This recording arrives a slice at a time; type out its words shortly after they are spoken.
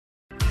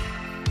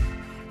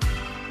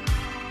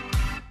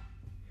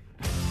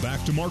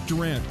back to Mark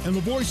Durrant and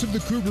the voice of the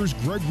Cougars,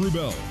 Greg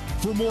Wrubell,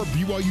 for more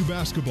BYU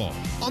basketball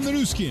on the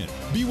new skin,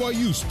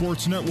 BYU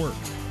Sports Network.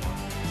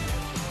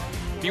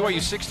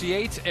 BYU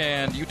 68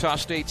 and Utah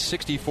State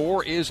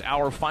 64 is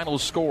our final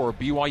score.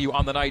 BYU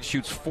on the night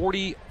shoots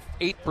 48%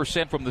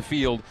 from the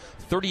field,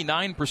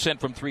 39%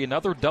 from three.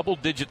 Another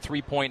double-digit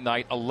three-point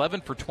night,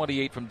 11 for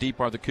 28 from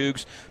deep are the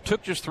Cougs.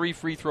 Took just 3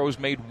 free throws,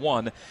 made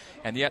 1.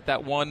 And yet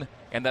that one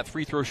and that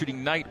free throw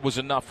shooting night was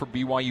enough for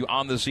BYU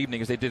on this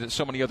evening, as they did at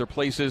so many other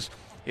places.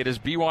 It is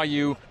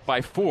BYU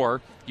by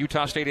 4.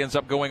 Utah State ends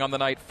up going on the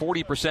night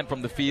 40%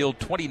 from the field,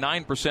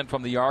 29%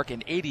 from the arc,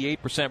 and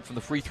 88% from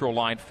the free throw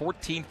line.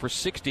 14 for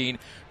 16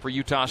 for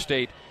Utah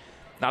State.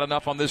 Not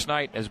enough on this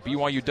night, as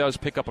BYU does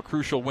pick up a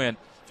crucial win.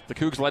 The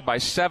Cougs led by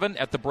 7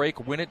 at the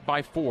break, win it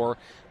by 4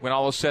 when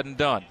all is said and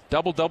done.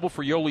 Double-double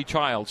for Yoli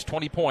Childs,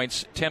 20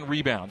 points, 10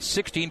 rebounds.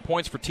 16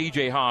 points for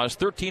TJ Haws,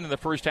 13 in the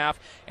first half,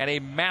 and a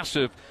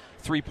massive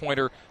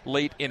three-pointer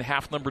late in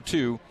half number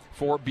 2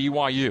 for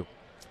BYU.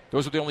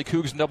 Those are the only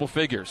Cougs in double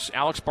figures.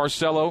 Alex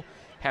Barcelo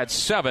had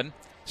 7.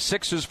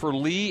 6s for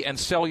Lee and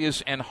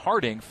Celius and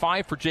Harding.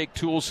 5 for Jake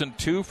Toolson,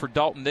 2 for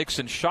Dalton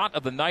Nixon. Shot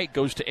of the night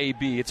goes to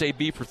AB. It's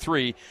AB for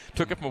 3.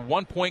 Took it from a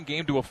 1-point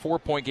game to a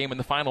 4-point game in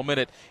the final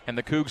minute, and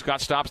the Cougs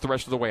got stops the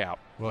rest of the way out.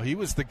 Well, he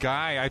was the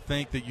guy I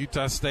think that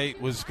Utah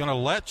State was going to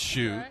let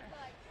shoot.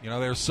 You know,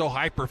 they were so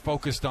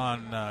hyper-focused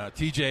on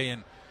TJ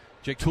and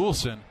Jake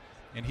Toolson,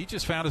 and he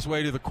just found his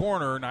way to the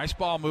corner. Nice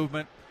ball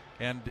movement.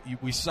 And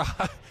we saw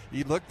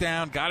he looked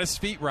down, got his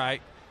feet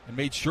right, and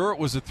made sure it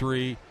was a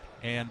 3,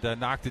 and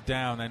knocked it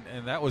down.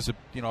 And that was a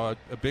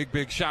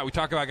big shot. We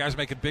talk about guys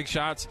making big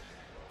shots.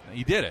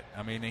 He did it.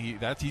 I mean,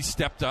 he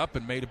stepped up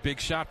and made a big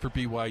shot for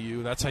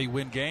BYU. That's how you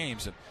win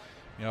games.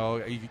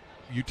 And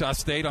Utah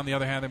State, on the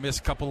other hand, they missed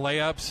a couple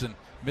layups and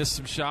missed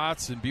some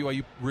shots, and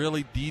BYU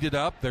really D'd it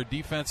up. Their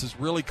defense has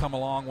really come a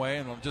long way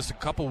in just a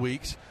couple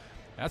weeks.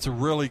 That's a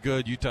really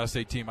good Utah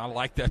State team. I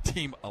like that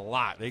team a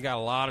lot. They got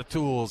a lot of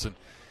tools, and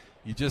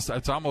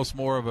it's almost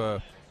more of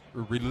a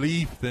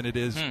relief than it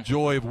is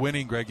joy of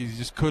winning, Greg. You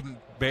just couldn't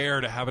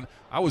bear to have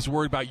I was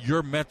worried about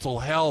your mental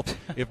health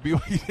if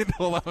BYU didn't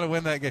allow to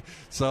win that game.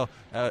 So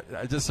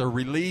just a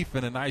relief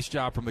and a nice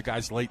job from the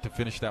guys late to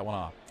finish that one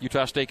off.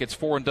 Utah State gets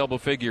 4 in double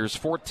figures,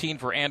 14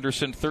 for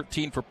Anderson,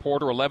 13 for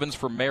Porter, 11s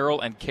for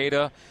Merrill and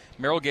Queta.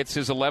 Merrill gets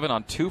his 11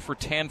 on 2 for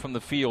 10 from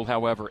the field,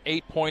 however.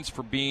 8 points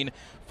for Bean,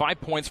 5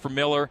 points for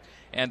Miller,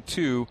 and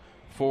 2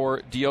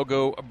 for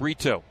Diogo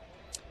Brito.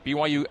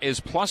 BYU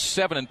is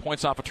 +7 in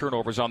points off of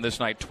turnovers on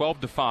this night,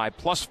 12-5.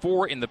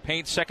 +4 in the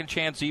paint, second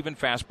chance even,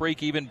 fast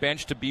break even,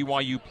 bench to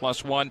BYU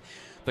 +1.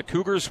 The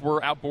Cougars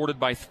were outboarded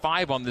by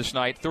 5 on this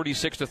night,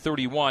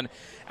 36-31.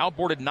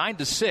 Outboarded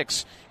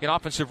 9-6 in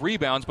offensive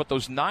rebounds, but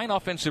those 9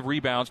 offensive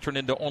rebounds turned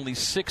into only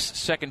 6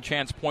 second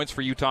chance points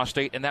for Utah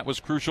State, and that was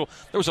crucial.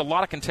 There was a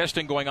lot of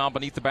contesting going on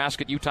beneath the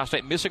basket. Utah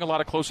State missing a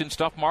lot of close-in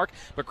stuff, Mark,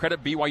 but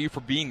credit BYU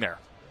for being there.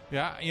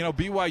 Yeah,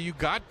 BYU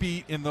got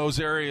beat in those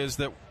areas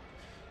that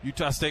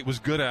Utah State was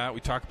good at.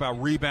 We talk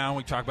about rebound,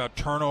 we talk about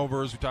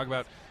turnovers, we talk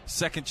about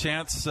second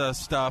chance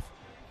stuff,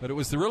 but it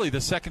was really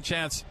the second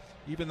chance,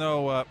 even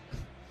though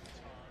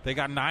they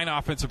got 9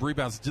 offensive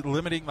rebounds,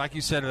 limiting, like you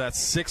said, that's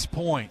 6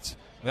 points.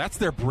 That's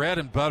their bread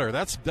and butter.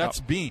 That's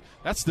bean.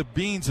 That's the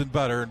beans and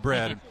butter and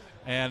bread.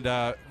 And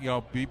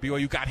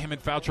BYU got him in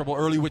foul trouble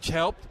early, which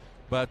helped.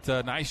 But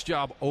nice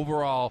job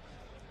overall.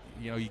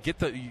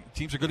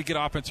 Teams are going to get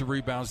offensive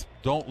rebounds.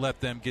 Don't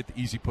let them get the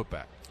easy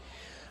putback.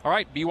 All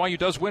right, BYU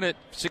does win it,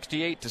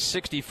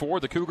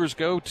 68-64. The Cougars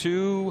go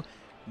to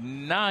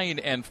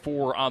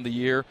 9-4 on the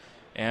year,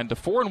 and to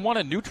 4-1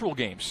 in neutral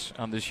games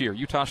on this year.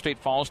 Utah State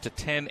falls to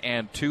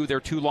 10-2. Their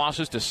 2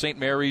 losses to St.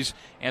 Mary's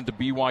and to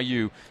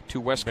BYU, 2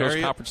 West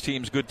Coast Conference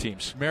teams, good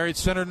teams. Marriott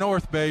Center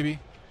North, baby.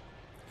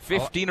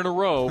 15 in a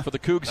row for the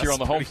Cougs here on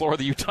the home floor of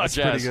the Utah Jazz.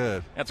 Pretty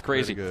good. That's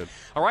crazy. Pretty good.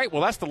 All right,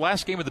 well, that's the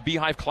last game of the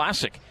Beehive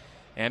Classic.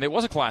 And it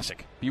was a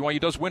classic. BYU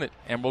does win it.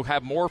 And we'll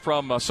have more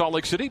from Salt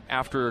Lake City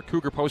after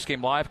Cougar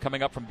Postgame Live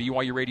coming up from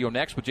BYU Radio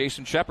next with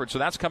Jason Shepard. So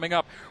that's coming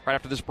up right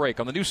after this break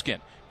on the new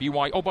skin.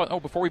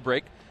 Before we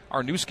break,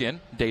 our new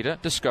skin data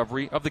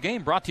discovery of the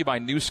game. Brought to you by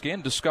New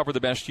Skin. Discover the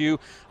best you.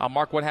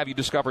 Mark, what have you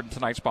discovered in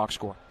tonight's box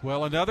score?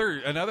 Well,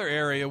 another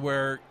area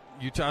where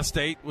Utah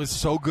State was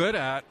so good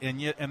at,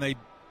 and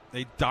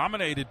they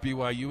dominated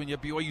BYU, and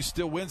yet BYU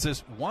still wins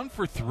this 1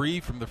 for 3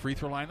 from the free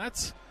throw line.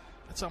 That's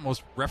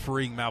almost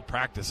refereeing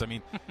malpractice. I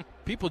mean,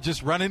 people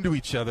just run into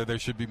each other. There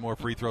should be more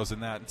free throws than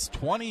that. It's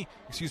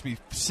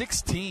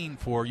 16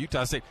 for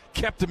Utah State.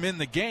 Kept them in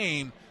the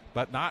game,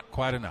 but not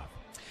quite enough.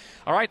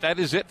 All right, that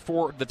is it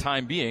for the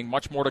time being.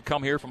 Much more to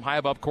come here from high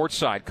above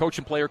courtside. Coach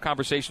and player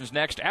conversations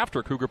next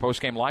after Cougar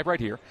Postgame Live right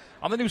here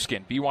on the new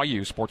skin,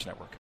 BYU Sports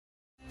Network.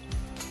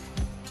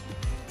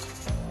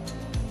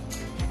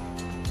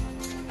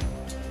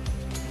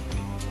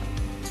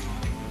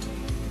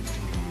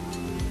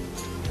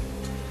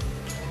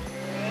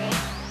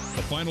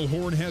 The final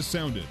horn has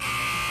sounded,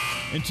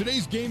 and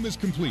today's game is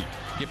complete.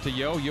 Give to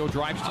Yo. Yo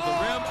drives to the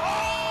rim.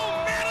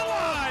 Oh, man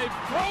alive!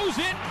 Throws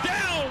it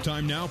down!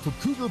 Time now for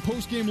Cougar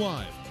Postgame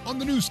Live on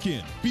the new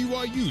skin,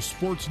 BYU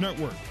Sports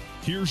Network.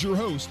 Here's your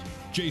host,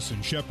 Jason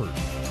Shepard.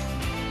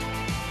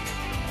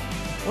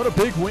 What a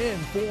big win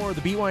for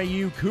the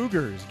BYU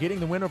Cougars, getting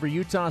the win over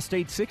Utah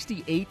State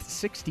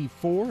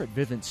 68-64 at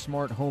Vivint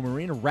Smart Home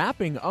Arena,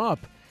 wrapping up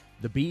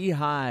the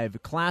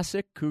Beehive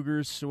Classic.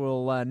 Cougars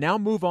will now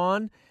move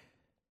on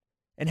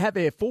and have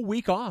a full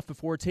week off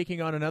before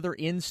taking on another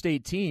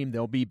in-state team.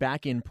 They'll be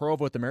back in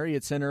Provo at the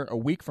Marriott Center a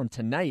week from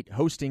tonight,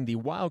 hosting the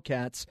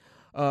Wildcats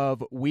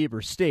of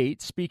Weber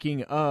State.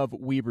 Speaking of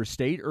Weber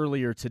State,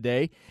 earlier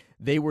today,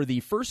 they were the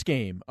first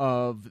game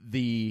of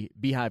the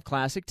Beehive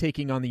Classic,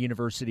 taking on the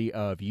University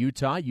of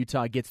Utah.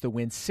 Utah gets the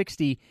win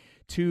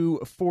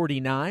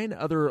 60-49.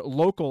 Other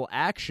local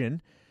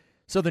action,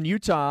 Southern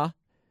Utah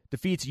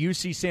defeats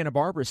UC Santa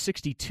Barbara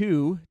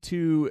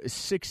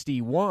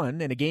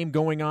 62-61, and a game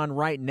going on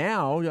right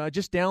now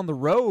just down the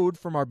road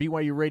from our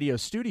BYU radio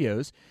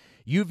studios.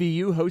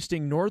 UVU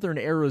hosting Northern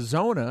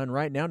Arizona, and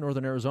right now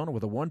Northern Arizona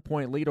with a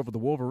 1-point lead over the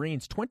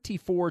Wolverines,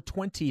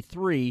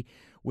 24-23,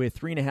 with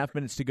 3.5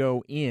 minutes to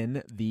go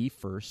in the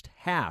first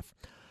half.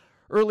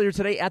 Earlier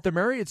today at the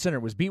Marriott Center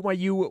was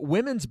BYU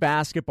women's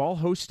basketball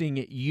hosting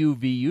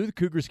UVU. The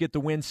Cougars get the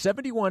win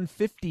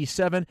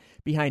 71-57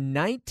 behind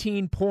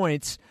 19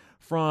 points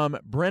from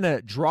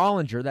Brenna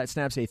Drollinger. That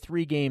snaps a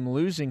 3-game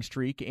losing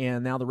streak,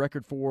 and now the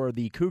record for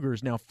the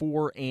Cougars now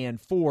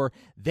 4-4.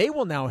 They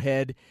will now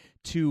head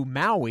to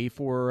Maui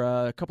for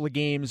a couple of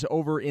games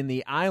over in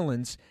the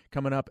islands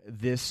coming up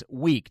this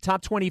week.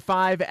 Top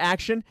 25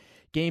 action.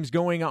 Games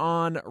going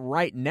on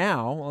right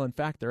now. Well, in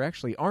fact, there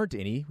actually aren't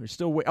any. We're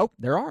still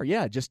there are.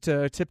 Yeah, just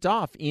tipped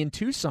off in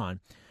Tucson.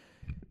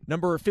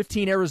 Number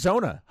 15,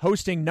 Arizona,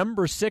 hosting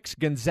number 6,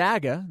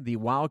 Gonzaga. The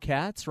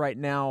Wildcats right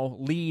now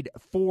lead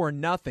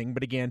 4-0.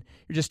 But again,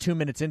 you're just 2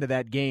 minutes into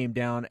that game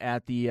down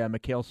at the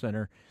McHale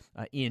Center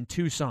in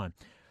Tucson.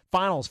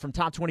 Finals from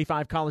top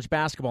 25 college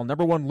basketball.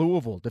 Number 1,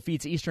 Louisville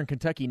defeats Eastern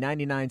Kentucky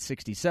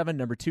 99-67.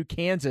 Number 2,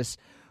 Kansas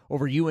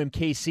over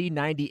UMKC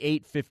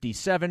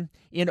 98-57.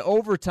 In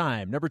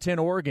overtime, number 10,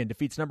 Oregon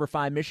defeats number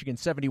 5, Michigan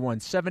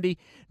 71-70.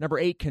 Number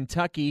 8,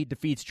 Kentucky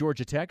defeats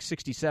Georgia Tech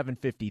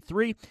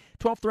 67-53.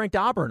 12th ranked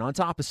Auburn on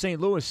top of St.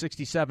 Louis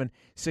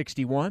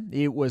 67-61.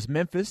 It was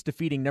Memphis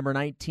defeating number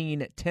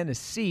 19,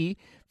 Tennessee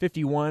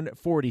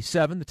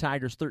 51-47. The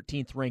Tigers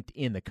 13th ranked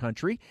in the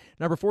country.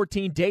 Number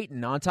 14,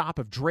 Dayton on top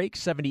of Drake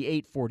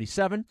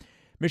 78-47.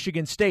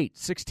 Michigan State,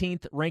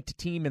 16th ranked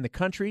team in the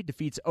country,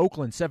 defeats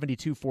Oakland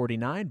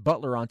 72-49.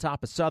 Butler on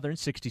top of Southern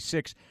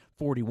 66-41.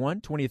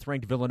 20th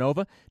ranked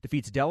Villanova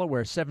defeats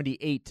Delaware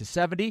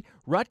 78-70.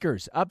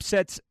 Rutgers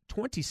upsets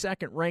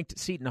 22nd ranked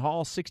Seton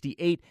Hall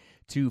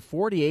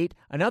 68-48.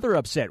 Another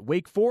upset,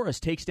 Wake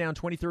Forest takes down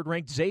 23rd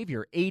ranked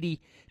Xavier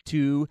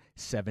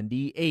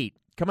 80-78.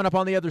 Coming up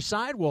on the other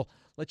side, we'll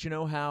let you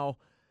know how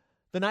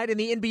the night in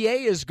the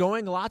NBA is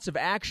going. Lots of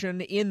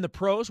action in the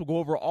pros. We'll go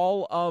over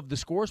all of the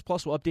scores,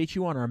 plus we'll update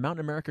you on our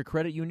Mountain America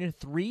Credit Union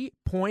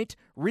 3-point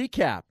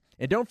recap.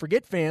 And don't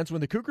forget, fans,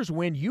 when the Cougars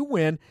win, you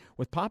win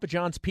with Papa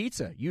John's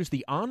Pizza. Use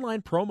the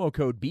online promo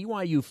code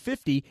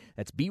BYU50,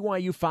 that's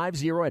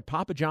BYU50 at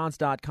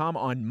papajohns.com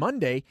on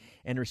Monday,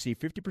 and receive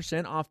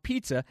 50% off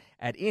pizza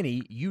at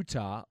any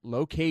Utah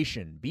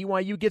location.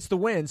 BYU gets the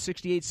win,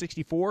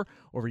 68-64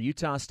 over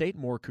Utah State.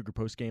 More Cougar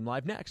Postgame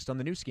Live next on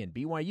the new skin,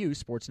 BYU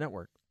Sports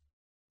Network.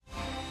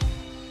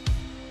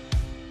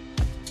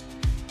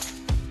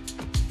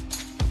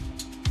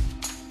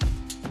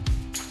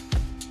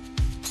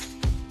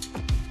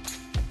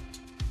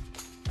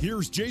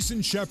 Here's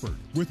Jason Shepard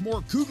with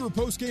more Cougar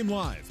Postgame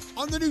Live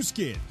on the new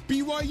skin,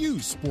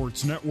 BYU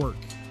Sports Network.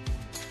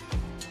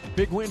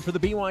 Big win for the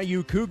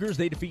BYU Cougars.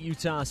 They defeat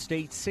Utah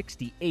State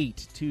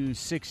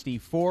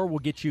 68-64. We'll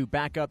get you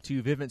back up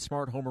to Vivint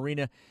Smart Home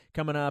Arena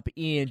coming up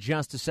in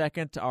just a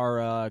second.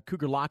 Our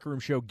Cougar Locker Room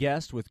Show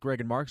guest with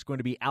Greg and Mark is going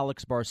to be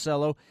Alex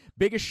Barcelo.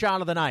 Biggest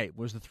shot of the night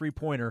was the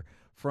three-pointer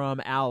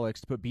from Alex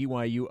to put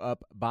BYU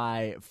up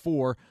by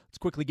 4. Let's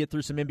quickly get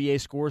through some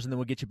NBA scores, and then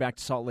we'll get you back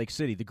to Salt Lake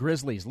City. The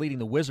Grizzlies leading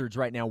the Wizards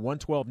right now,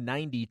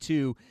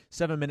 112-92.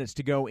 7 minutes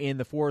to go in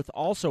the fourth.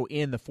 Also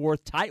in the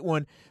fourth, tight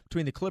one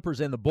between the Clippers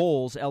and the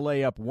Bulls.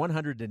 LA up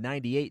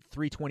 100-98,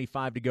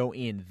 3:25 to go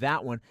in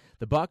that one.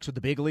 The Bucks with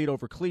the big lead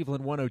over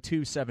Cleveland,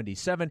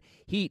 102-77.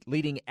 Heat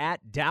leading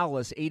at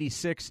Dallas,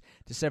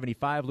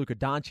 86-75. Luka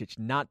Doncic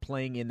not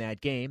playing in that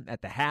game.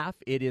 At the half,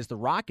 it is the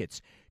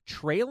Rockets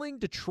trailing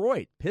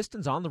Detroit.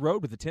 Pistons on the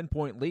road with a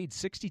 10-point lead,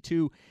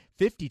 62-52.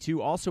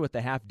 Also at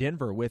the half,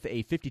 Denver with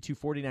a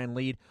 52-49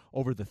 lead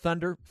over the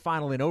Thunder.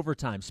 Final in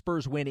overtime,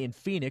 Spurs win in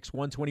Phoenix,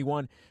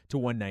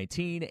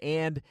 121-119.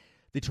 And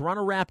the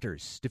Toronto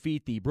Raptors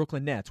defeat the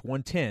Brooklyn Nets,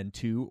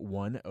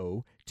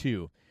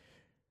 110-102.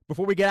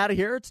 Before we get out of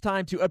here, it's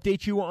time to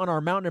update you on our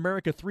Mountain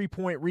America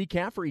 3-point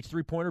recap. For each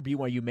three-pointer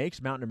BYU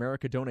makes, Mountain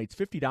America donates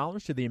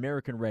 $50 to the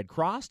American Red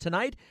Cross.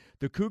 Tonight,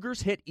 the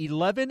Cougars hit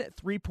 11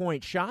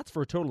 three-point shots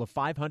for a total of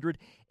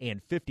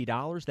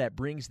 $550. That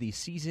brings the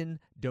season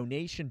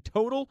donation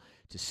total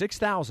to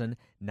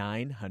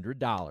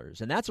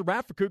 $6,900. And that's a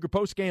wrap for Cougar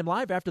Postgame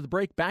Live. After the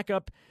break, back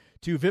up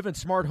to Vivint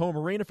Smart Home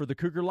Arena for the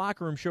Cougar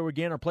Locker Room Show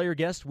again. Our player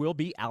guest will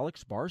be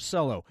Alex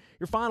Barcelo.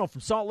 Your final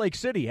from Salt Lake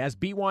City has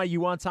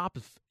BYU on top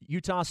of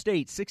Utah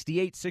State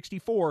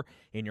 68-64,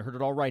 and you heard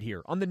it all right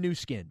here on the new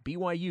skin,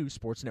 BYU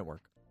Sports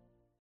Network.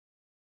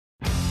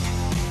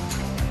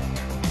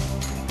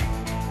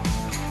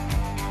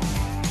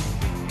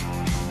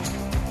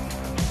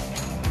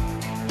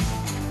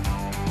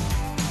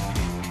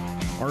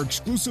 Our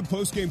exclusive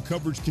postgame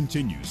coverage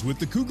continues with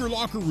the Cougar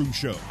Locker Room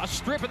Show. A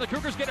strip and the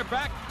Cougars get it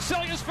back.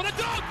 Sellius for the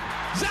dunk.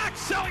 Zach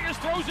Sellius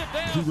throws it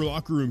down. Cougar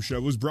Locker Room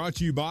Show was brought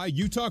to you by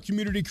Utah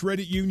Community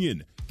Credit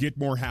Union. Get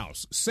more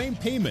house, same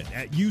payment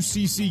at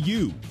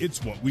UCCU.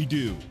 It's what we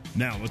do.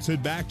 Now let's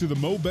head back to the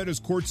Mo Betta's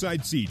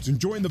courtside seats and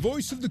join the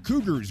voice of the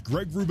Cougars,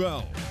 Greg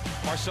Wrubell.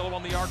 Barcelo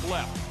on the arc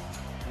left.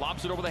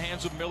 Lobs it over the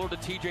hands of Miller to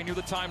TJ near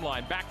the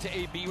timeline. Back to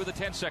AB with a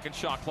 10-second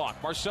shot clock.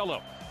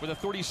 Barcelo with a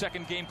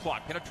 30-second game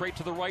clock. Penetrate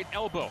to the right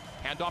elbow.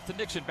 Hand off to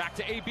Nixon. Back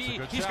to AB.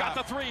 He's got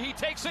the three. He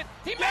takes it.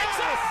 He makes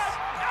it!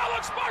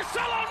 Alex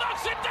Barcelo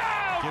knocks it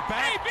down! Get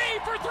back. AB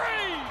for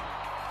three!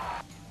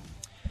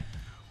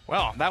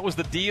 Well, that was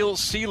the deal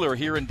sealer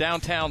here in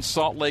downtown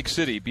Salt Lake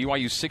City.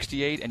 BYU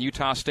 68 and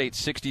Utah State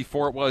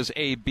 64. It was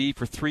AB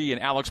for three,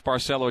 and Alex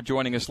Barcelo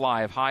joining us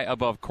live, high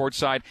above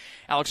courtside.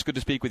 Alex, good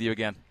to speak with you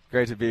again.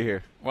 Great to be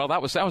here. Well,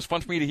 that was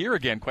fun for me to hear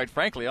again, quite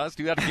frankly. Let's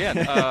do that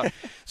again.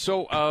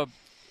 So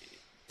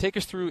take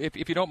us through,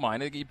 if you don't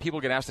mind.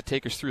 People get asked to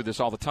take us through this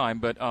all the time,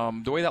 but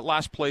the way that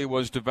last play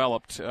was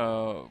developed,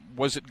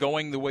 was it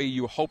going the way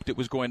you hoped it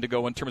was going to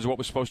go in terms of what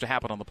was supposed to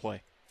happen on the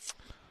play?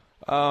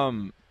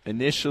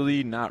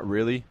 Initially, not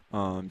really,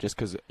 just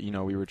because,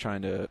 we were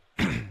trying to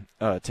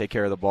take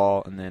care of the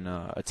ball and then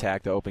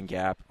attack the open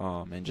gap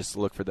and just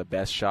look for the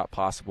best shot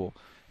possible.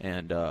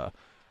 And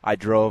I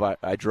drove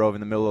in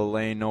the middle of the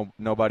lane.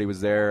 Nobody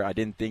was there. I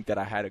didn't think that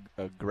I had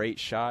a great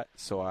shot,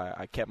 so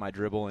I kept my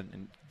dribble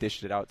and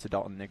dished it out to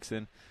Dalton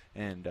Nixon.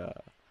 And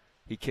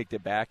he kicked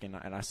it back, and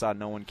I saw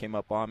no one came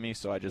up on me,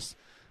 so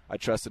I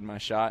trusted my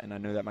shot, and I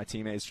knew that my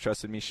teammates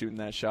trusted me shooting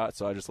that shot,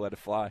 so I just let it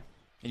fly.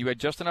 And you had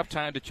just enough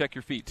time to check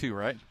your feet, too,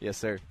 right? Yes,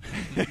 sir.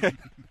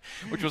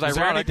 Which was ironic. Is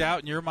there any ironic.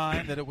 doubt in your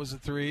mind that it was a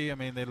three? I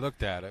mean, they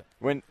looked at it.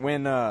 When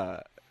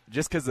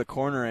just because the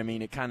corner,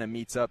 it kind of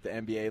meets up the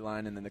NBA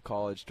line and then the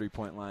college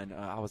three-point line,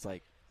 I was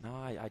like, no,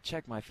 I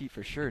checked my feet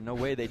for sure. No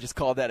way they just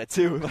called that a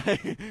two.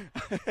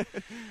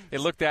 They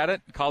looked at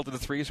it, called it a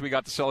three, so we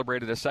got to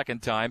celebrate it a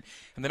second time.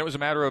 And then it was a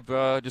matter of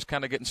just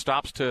kind of getting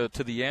stops to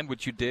the end,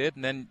 which you did.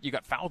 And then you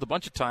got fouled a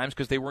bunch of times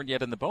because they weren't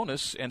yet in the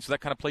bonus, and so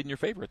that kind of played in your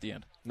favor at the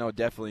end. No,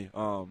 definitely.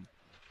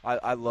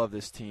 I love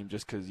this team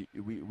just because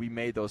we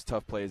made those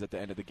tough plays at the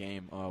end of the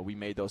game. We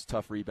made those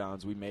tough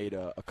rebounds. We made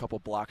a couple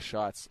block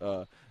shots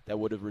that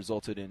would have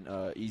resulted in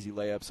easy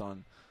layups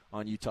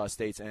on Utah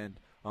State's end.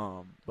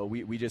 But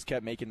we just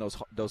kept making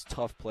those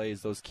tough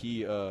plays, those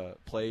key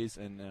plays,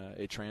 and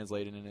it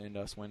translated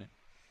into us winning.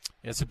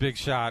 It's a big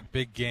shot,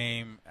 big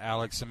game,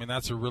 Alex. I mean,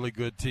 that's a really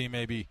good team.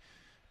 Maybe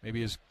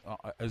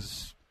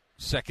as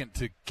second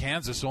to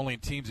Kansas, only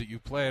teams that you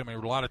played. I mean,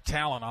 a lot of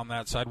talent on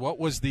that side. What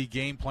was the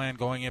game plan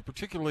going in,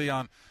 particularly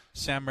on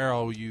Sam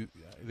Merrill?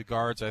 The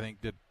guards, I think,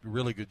 did a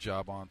really good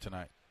job on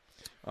tonight.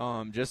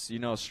 Just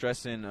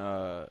stressing.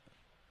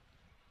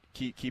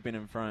 Keeping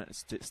in front,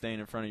 staying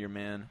in front of your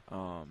man,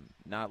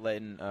 not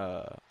letting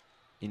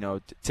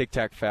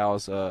tic-tac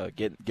fouls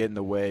get in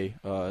the way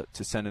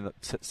to send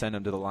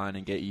them to the line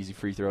and get easy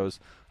free throws.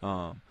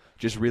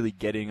 Just really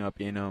getting up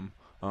in them.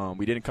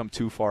 We didn't come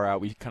too far out.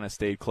 We kind of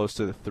stayed close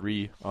to the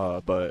three,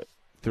 but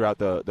throughout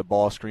the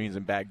ball screens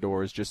and back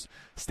doors, just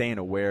staying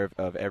aware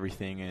of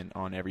everything and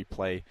on every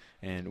play.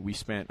 And we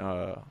spent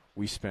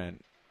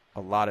a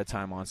lot of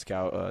time on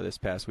scout this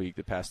past week,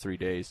 the past 3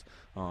 days,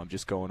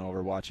 just going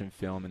over, watching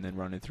film, and then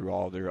running through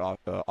all their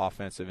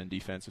offensive and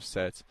defensive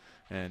sets.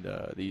 And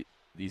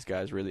these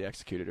guys really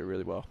executed it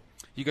really well.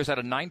 You guys had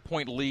a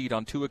 9-point lead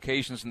on two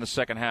occasions in the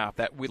second half.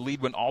 That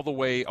lead went all the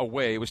way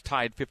away. It was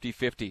tied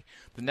 50-50.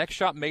 The next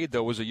shot made,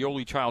 though, was a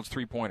Yoli Childs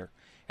three-pointer.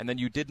 And then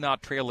you did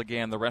not trail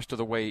again the rest of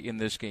the way in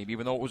this game,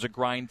 even though it was a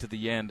grind to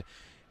the end.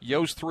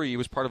 Yo's three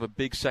was part of a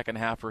big second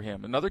half for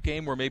him. Another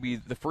game where maybe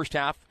the first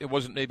half, it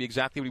wasn't maybe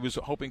exactly what he was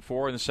hoping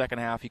for. In the second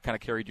half, he kind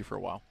of carried you for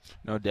a while.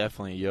 No,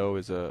 definitely. Yo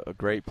is a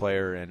great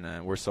player,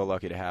 and we're so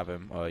lucky to have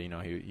him.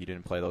 He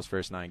didn't play those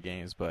first 9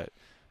 games, but,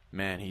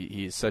 man,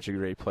 he's such a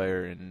great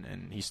player,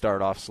 and he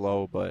started off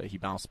slow, but he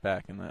bounced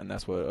back, and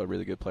that's what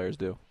really good players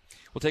do.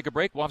 We'll take a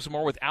break. We'll have some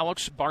more with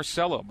Alex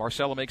Barcelo.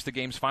 Barcelo makes the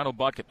game's final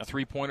bucket. A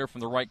three-pointer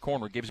from the right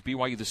corner gives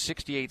BYU the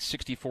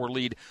 68-64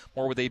 lead.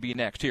 More with AB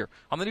next here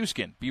on the new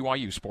skin,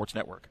 BYU Sports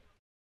Network.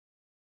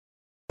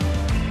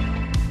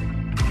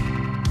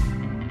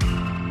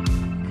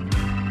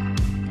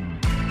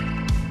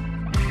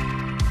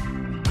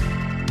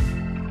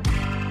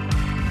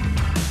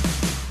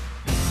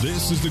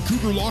 This is the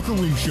Cougar Locker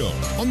Room Show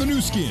on the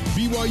new skin,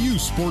 BYU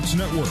Sports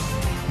Network.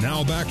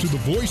 Now back to the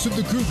voice of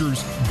the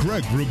Cougars,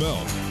 Greg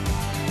Wrubell.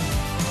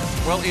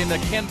 Well, in the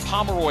Ken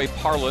Pomeroy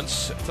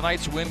parlance,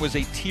 tonight's win was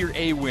a Tier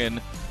A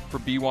win for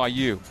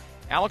BYU.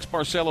 Alex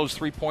Barcelo's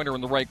three-pointer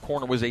in the right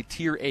corner was a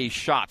Tier A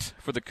shot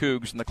for the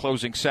Cougs in the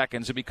closing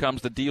seconds. It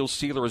becomes the deal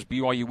sealer as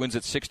BYU wins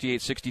at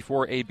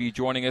 68-64. AB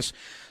joining us.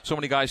 So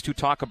many guys to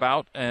talk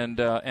about, and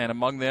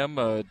among them,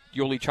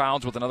 Yoli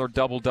Childs with another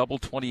double-double,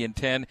 20 and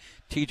 10.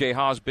 TJ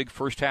Haas, big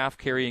first half,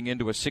 carrying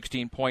into a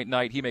 16-point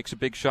night. He makes a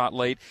big shot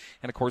late.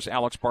 And, of course,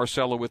 Alex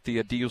Barcelo with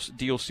the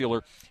deal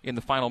sealer in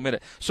the final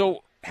minute.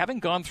 So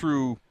having gone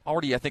through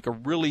already, I think, a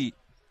really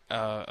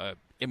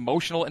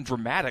emotional and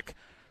dramatic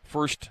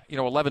first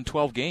 11,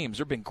 12 games.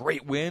 There have been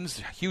great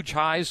wins, huge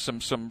highs,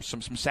 some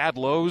sad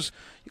lows.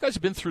 You guys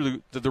have been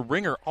through the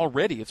ringer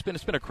already. It's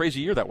been a crazy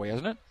year that way,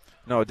 hasn't it?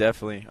 No,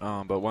 definitely.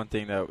 But one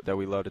thing that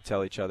we love to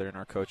tell each other and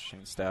our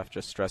coaching staff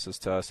just stresses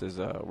to us is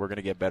we're going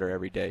to get better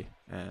every day,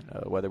 and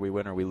whether we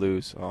win or we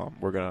lose,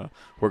 we're gonna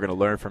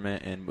learn from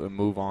it and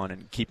move on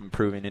and keep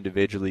improving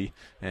individually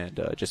and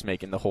just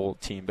making the whole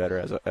team better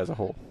as a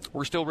whole.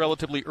 We're still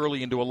relatively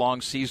early into a long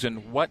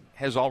season. What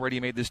has already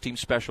made this team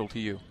special to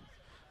you?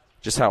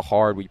 Just how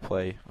hard we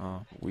play.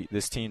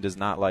 This team does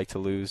not like to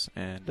lose,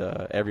 and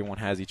everyone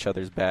has each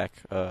other's back.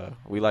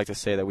 We like to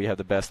say that we have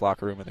the best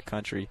locker room in the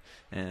country,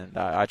 and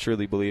I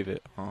truly believe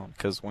it,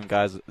 because when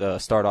guys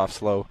start off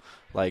slow,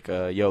 like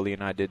Yoli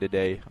and I did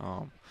today,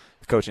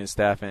 the coaching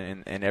staff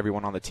and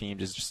everyone on the team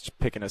just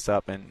picking us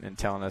up and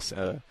telling us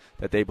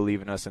that they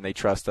believe in us and they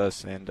trust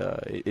us, and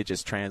it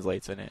just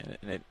translates and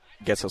it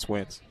gets us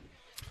wins.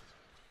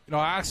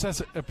 Alex,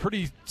 that's a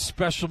pretty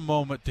special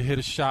moment to hit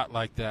a shot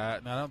like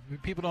that. Now,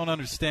 people don't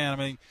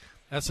understand. I mean,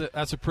 that's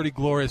a pretty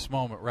glorious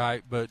moment,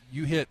 right? But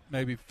you hit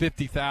maybe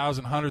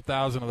 50,000,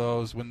 100,000 of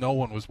those when no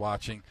one was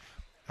watching.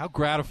 How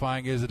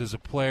gratifying is it as a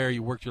player,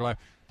 you worked your life,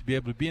 to be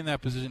able to be in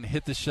that position,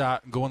 hit the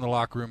shot, and go in the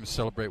locker room and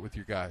celebrate with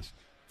your guys?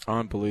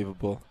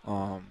 Unbelievable.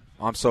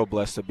 I'm so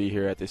blessed to be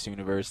here at this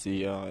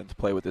university and to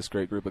play with this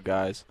great group of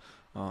guys.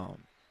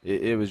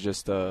 It was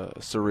just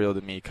surreal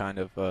to me, kind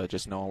of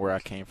just knowing where I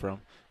came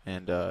from.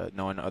 And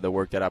knowing the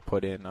work that I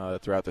put in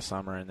throughout the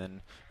summer and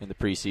then in the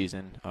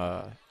preseason,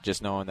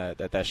 just knowing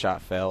that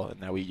shot fell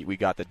and that we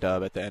got the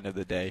dub at the end of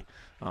the day,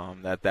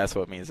 that's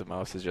what means the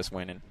most, is just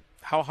winning.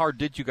 How hard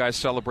did you guys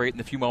celebrate in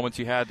the few moments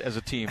you had as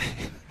a team?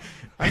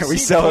 I've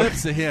seen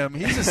clips of him.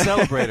 He's a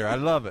celebrator. I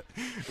love it.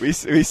 We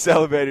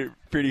celebrated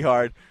pretty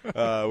hard.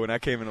 When I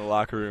came in the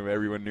locker room,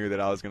 everyone knew that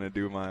I was going to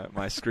do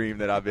my scream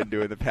that I've been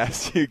doing the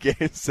past few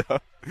games. So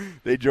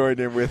they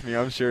joined in with me.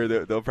 I'm sure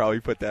they'll probably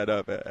put that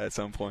up at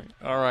some point.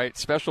 All right.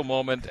 Special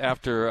moment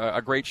after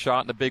a great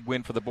shot and a big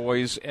win for the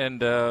boys. And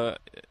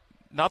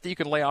not that you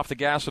can lay off the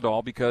gas at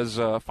all, because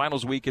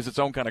finals week is its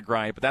own kind of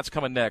grind, but that's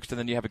coming next, and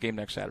then you have a game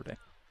next Saturday.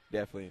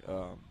 Definitely.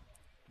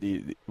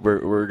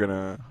 We're going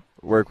to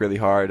work really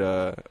hard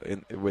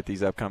with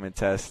these upcoming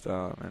tests,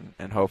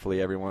 and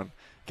hopefully everyone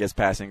gets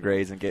passing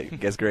grades and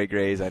gets great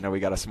grades. I know we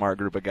got a smart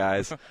group of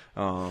guys,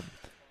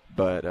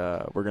 but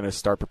we're going to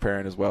start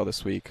preparing as well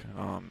this week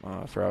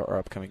for our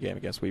upcoming game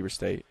against Weber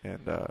State,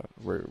 and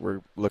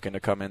we're looking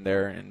to come in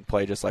there and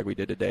play just like we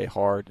did today,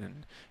 hard,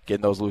 and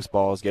getting those loose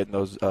balls, getting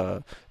those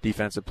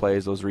defensive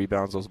plays, those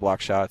rebounds, those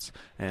block shots,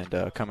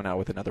 and coming out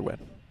with another win.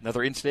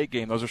 Another in-state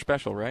game. Those are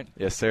special, right?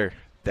 Yes, sir.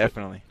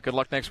 Definitely. Good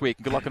luck next week.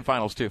 Good luck in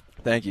finals, too.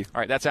 Thank you. All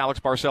right, that's Alex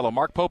Barcelo.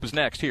 Mark Pope is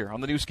next here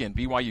on the new skin,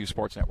 BYU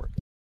Sports Network.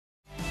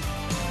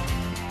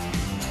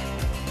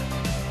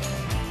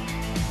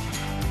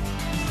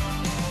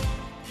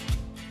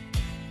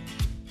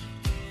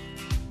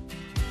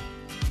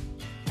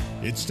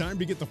 It's time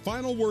to get the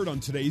final word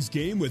on today's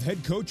game with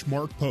head coach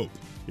Mark Pope.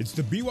 It's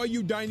the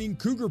BYU Dining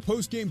Cougar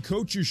Postgame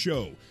Coaches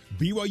Show.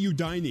 BYU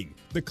Dining,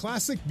 the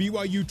classic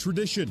BYU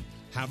tradition.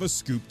 Have a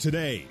scoop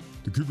today.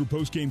 The Cougar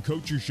Postgame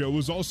Coaches Show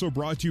is also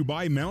brought to you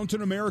by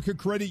Mountain America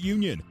Credit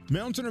Union.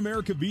 Mountain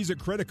America Visa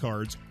credit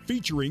cards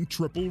featuring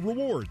triple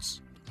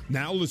rewards.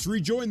 Now let's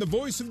rejoin the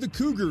voice of the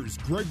Cougars,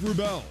 Greg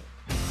Wrubell.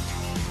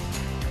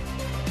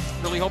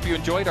 Really hope you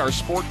enjoyed our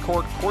Sport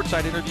Court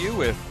courtside interview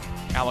with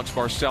Alex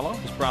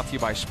Barcelo. It's brought to you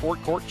by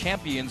Sport Court.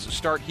 Champions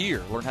start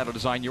here. Learn how to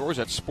design yours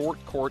at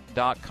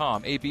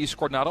sportcourt.com. AB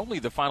scored not only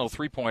the final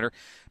three-pointer,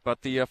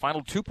 but the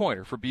final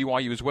two-pointer for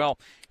BYU as well.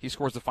 He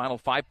scores the final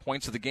 5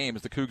 points of the game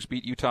as the Cougs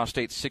beat Utah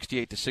State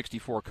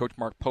 68-64. Coach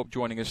Mark Pope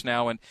joining us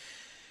now. And,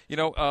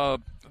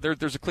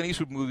 there's a Clint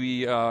Eastwood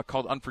movie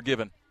called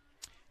Unforgiven.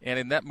 And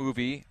in that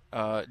movie,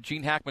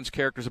 Gene Hackman's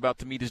character is about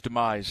to meet his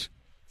demise.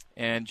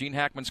 And Gene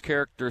Hackman's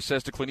character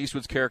says to Clint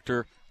Eastwood's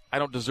character, "I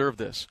don't deserve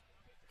this."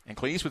 And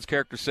Clint Eastwood's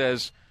character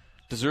says,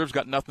 "Deserve's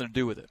got nothing to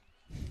do with it."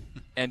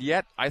 And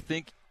yet, I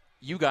think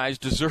you guys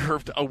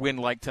deserved a win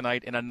like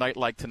tonight and a night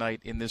like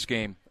tonight in this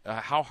game.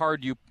 How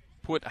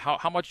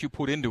much you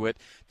put into it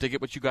to get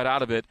what you got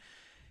out of it.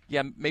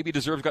 Yeah, maybe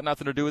deserve's got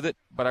nothing to do with it,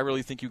 but I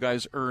really think you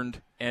guys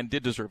earned and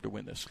did deserve to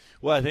win this.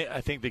 Well,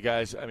 I think the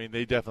guys,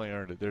 they definitely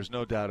earned it. There's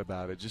no doubt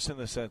about it. Just in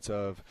the sense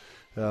of,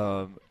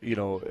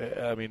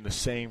 the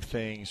same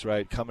things,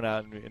 right, coming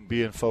out and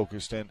being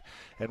focused. And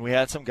we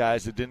had some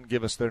guys that didn't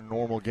give us their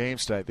normal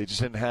games tonight. They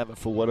just didn't have it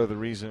for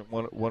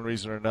one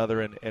reason or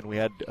another, and we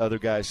had other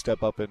guys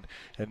step up and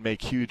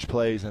make huge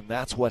plays, and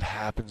that's what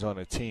happens on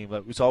a team.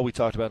 It's all we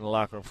talked about in the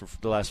locker room for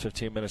the last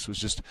 15 minutes was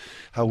just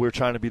how we're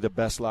trying to be the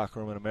best locker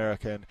room in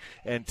America.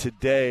 And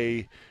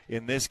today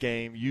in this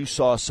game, you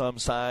saw some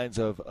signs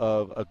of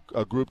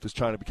a group that's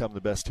trying to become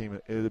the best team,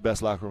 the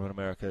best locker room in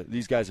America.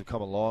 These guys have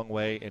come a long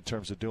way in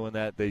terms of doing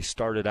that. They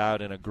started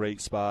out in a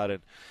great spot,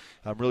 and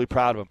I'm really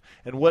proud of them.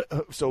 And what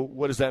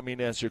does that mean,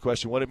 to answer your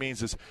question? What it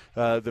means is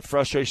the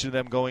frustration of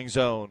them going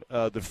zone,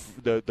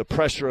 the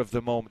pressure of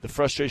the moment, the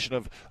frustration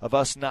of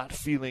us not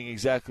feeling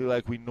exactly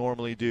like we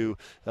normally do,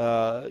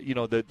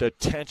 the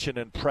tension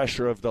and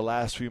pressure of the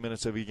last few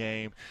minutes of a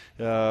game,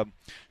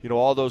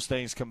 all those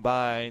things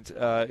combined,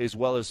 as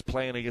well as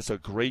playing against a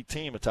great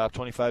team, a top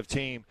 25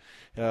 team,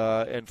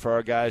 and for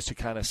our guys to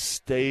kind of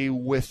stay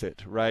with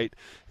it, right?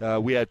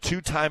 We had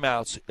 2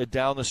 timeouts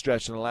down the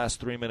stretch in the last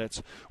 3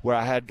 minutes where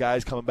I had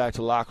guys coming back to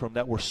the locker room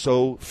that were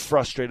so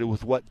frustrated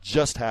with what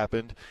just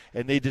happened,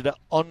 and they did an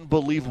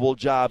unbelievable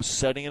job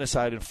setting it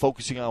aside and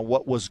focusing on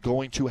what was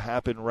going to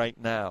happen right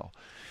now.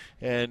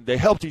 And they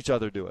helped each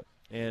other do it.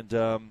 And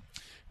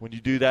when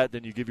you do that,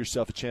 then you give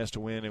yourself a chance to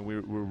win, and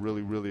we're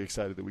really, really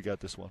excited that we got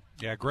this one.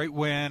 Yeah, great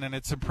win, and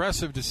it's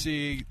impressive to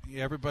see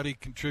everybody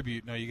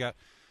contribute. You got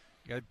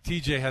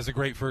TJ has a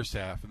great first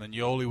half, and then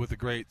Yoli with a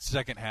great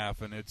second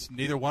half, and it's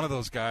neither one of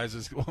those guys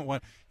is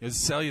one.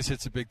 Celius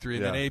hits a big three,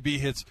 and then AB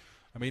hits.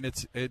 I mean,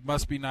 it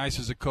must be nice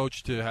as a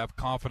coach to have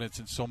confidence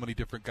in so many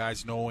different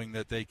guys, knowing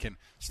that they can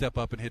step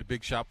up and hit a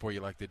big shot for you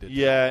like they did.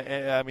 Yeah,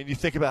 and, I mean, you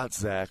think about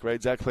Zach,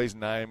 right? Zach plays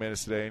 9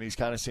 minutes today, and he's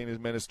kind of seen his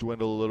minutes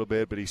dwindle a little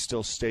bit, but he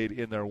still stayed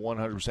in there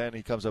 100%.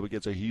 He comes up and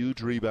gets a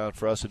huge rebound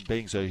for us and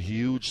bangs a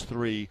huge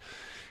three,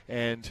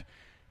 and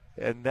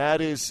that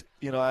is,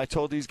 I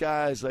told these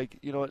guys,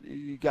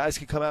 you guys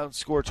can come out and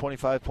score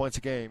 25 points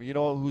a game. You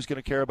know who's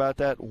going to care about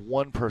that?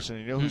 One person.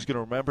 You know who's going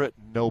to remember it?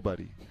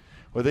 Nobody.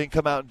 Or they can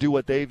come out and do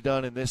what they've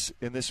done in this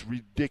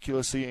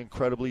ridiculously,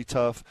 incredibly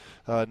tough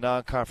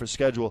non-conference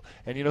schedule.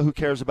 And you know who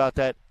cares about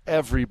that?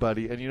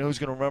 Everybody. And you know who's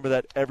going to remember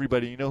that?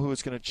 Everybody. You know who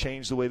it's going to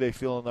change the way they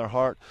feel in their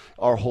heart?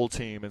 Our whole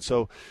team. And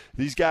so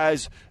these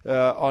guys,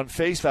 on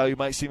face value,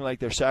 might seem like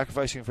they're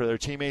sacrificing for their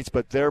teammates,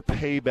 but their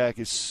payback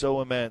is so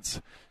immense.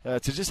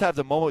 To just have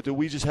the moment that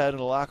we just had in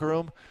the locker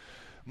room,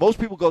 most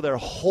people go their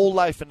whole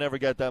life and never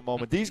get that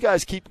moment. These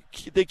guys keep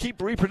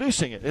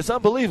reproducing it. It's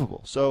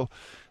unbelievable. So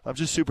I'm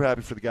just super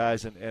happy for the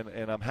guys,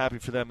 and I'm happy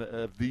for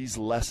them these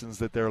lessons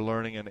that they're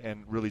learning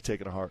and really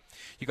taking to heart.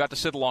 You got to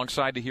sit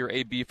alongside to hear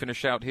AB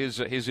finish out his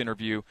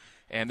interview,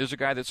 and there's a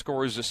guy that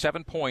scores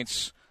 7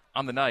 points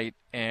on the night,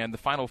 and the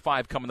final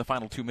 5 come in the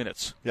final 2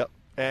 minutes. Yep.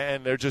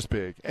 And they're just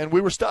big, and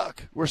we were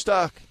stuck. We're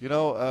stuck.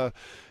 We're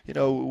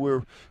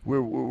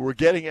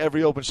getting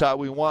every open shot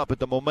we want, but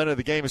the momentum of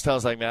the game is telling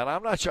us, like, man,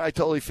 I'm not sure I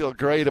totally feel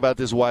great about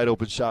this wide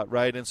open shot,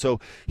 right? And so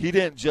he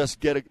didn't just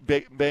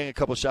bang a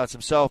couple shots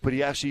himself, but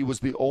he actually was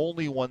the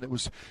only one that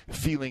was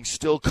feeling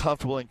still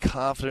comfortable and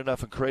confident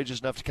enough and courageous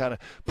enough to kind of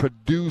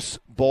produce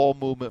ball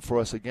movement for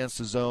us against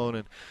the zone,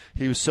 and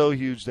he was so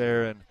huge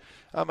there, and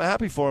I'm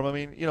happy for him. I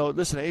mean,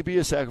 listen, AB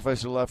has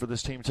sacrificed a lot for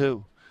this team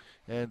too.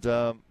 And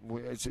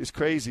it's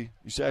crazy.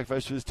 You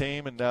sacrifice for this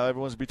team, and now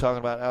everyone's going to be talking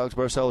about Alex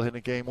Barcelo hitting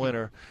a game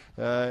winner.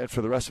 And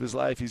for the rest of his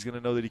life, he's going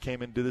to know that he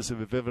came into this at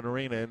Vivint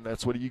Arena, and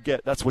that's what you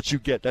get. That's what you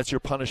get. That's your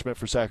punishment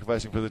for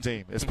sacrificing for the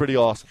team. It's pretty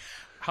awesome.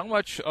 How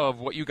much of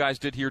what you guys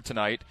did here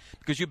tonight,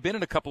 because you've been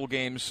in a couple of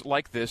games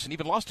like this and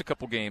even lost a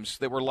couple of games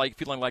that were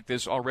feeling like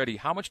this already,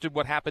 how much did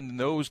what happened in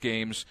those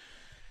games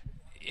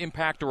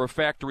impact or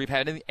affect, or we've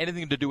had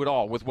anything to do at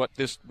all with what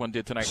this one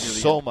did tonight?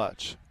 So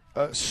much.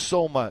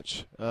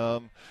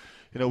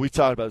 We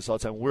talk about this all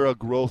the time. We're a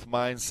growth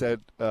mindset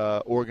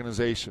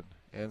organization.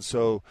 And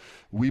so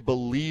we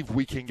believe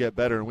we can get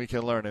better and we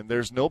can learn. And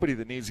there's nobody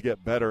that needs to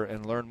get better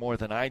and learn more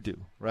than I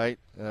do, right?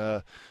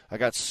 I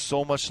got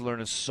so much to learn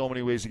and so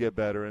many ways to get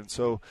better. And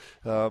so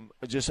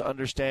just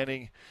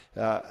understanding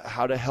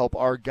how to help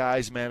our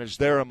guys manage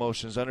their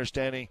emotions,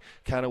 understanding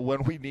kind of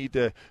when we need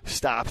to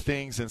stop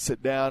things and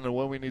sit down and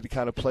when we need to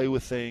kind of play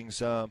with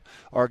things.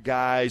 Our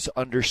guys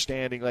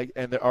understanding,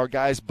 and our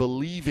guys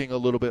believing a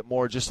little bit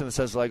more, just in the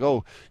sense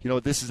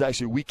this is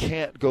actually, we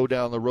can't go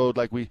down the road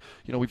like we've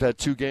had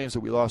 2 games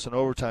that we lost in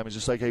overtime. It's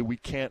just like, hey, we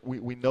can't.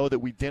 We know that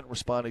we didn't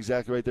respond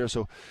exactly right there,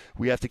 so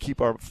we have to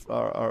keep our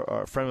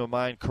frame of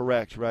mind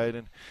correct, right?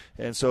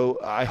 And so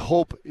I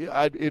hope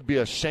it'd be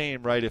a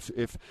shame, right,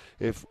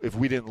 if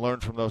we didn't learn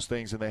from those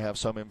things and they have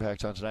some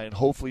impact on tonight. And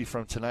hopefully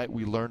from tonight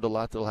we learned a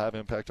lot that'll have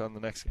impact on the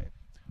next game.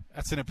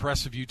 That's an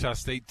impressive Utah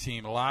State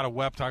team. A lot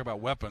of talk about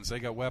weapons. They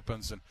got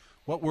weapons. And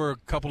what were a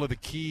couple of the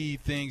key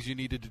things you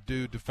needed to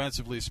do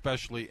defensively,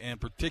 especially and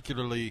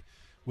particularly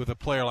with a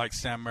player like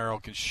Sam Merrill,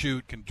 can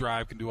shoot, can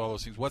drive, can do all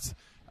those things?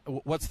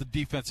 what's the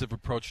defensive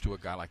approach to a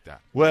guy like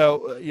that?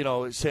 Well,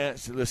 Sam,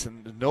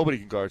 listen, nobody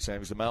can guard Sam.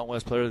 He's the Mountain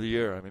West Player of the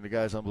Year. I mean, the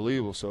guy's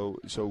unbelievable. So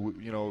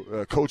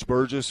Coach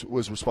Burgess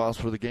was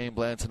responsible for the game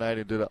plan tonight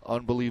and did an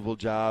unbelievable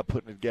job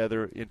putting it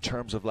together in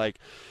terms of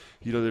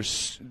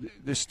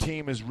this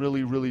team is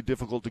really, really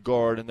difficult to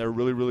guard, and they're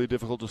really, really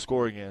difficult to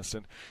score against.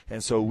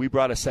 And so we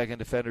brought a second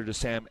defender to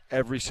Sam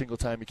every single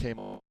time he came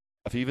on.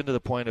 Even to the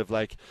point of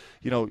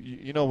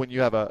when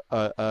you have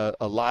a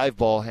live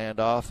ball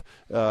handoff,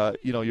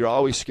 you're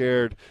always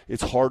scared.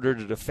 It's harder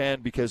to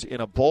defend because in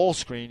a ball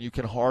screen you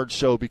can hard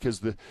show because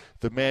the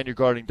man you're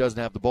guarding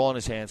doesn't have the ball in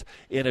his hands.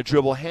 In a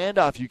dribble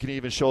handoff you can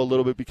even show a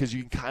little bit because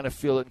you can kind of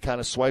feel it and kind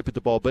of swipe at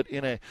the ball. But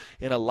in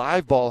a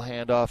live ball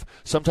handoff,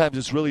 sometimes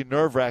it's really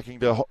nerve-wracking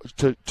to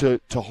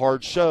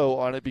hard show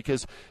on it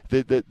because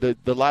the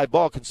live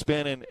ball can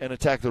spin and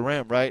attack the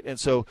rim, right? And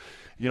so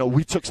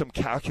we took some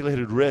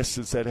calculated risks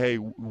and said, hey,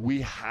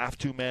 we have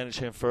to manage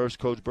him first.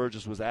 Coach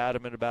Burgess was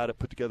adamant about it,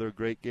 put together a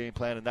great game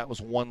plan, and that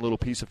was one little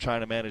piece of trying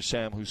to manage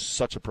Sam, who's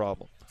such a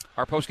problem.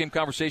 Our post-game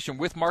conversation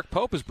with Mark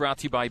Pope is brought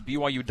to you by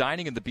BYU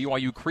Dining and the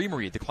BYU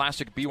Creamery. The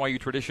classic BYU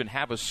tradition,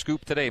 have a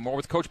scoop today. More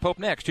with Coach Pope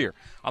next here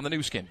on the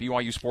new skin,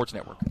 BYU Sports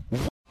Network.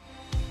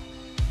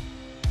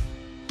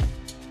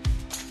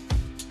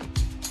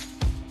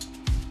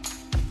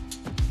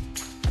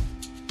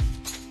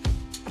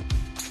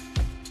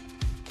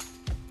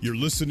 You're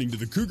listening to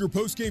the Cougar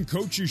Postgame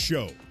Coaches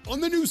Show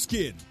on the new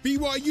skin,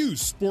 BYU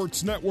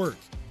Sports Network.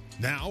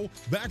 Now,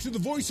 back to the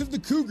voice of the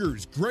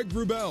Cougars, Greg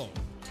Wrubell.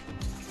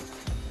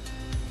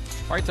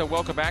 All right,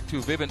 welcome back to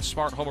Vivint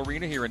Smart Home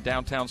Arena here in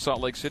downtown Salt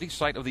Lake City,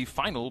 site of the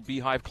final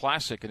Beehive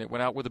Classic, and it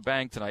went out with a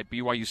bang tonight.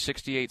 BYU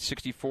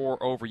 68-64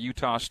 over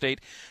Utah State.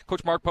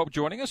 Coach Mark Pope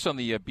joining us on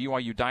the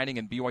BYU Dining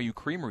and BYU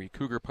Creamery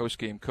Cougar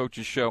Postgame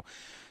Coaches Show.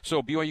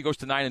 So BYU goes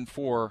to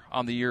 9-4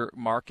 on the year,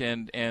 Mark,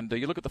 and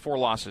you look at the 4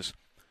 losses.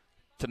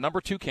 To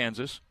number 2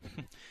 Kansas,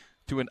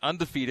 to an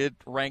undefeated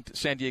ranked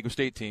San Diego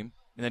State team,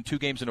 and then 2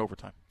 games in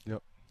overtime.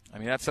 Yep. I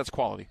mean, that's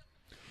quality.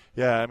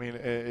 Yeah, I mean,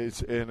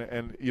 it's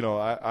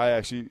I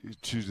actually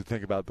choose to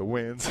think about the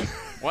wins.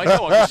 Well, I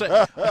know. I'm just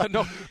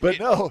saying,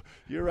 no,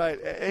 you're right.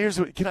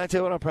 Can I tell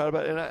you what I'm proud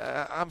about? And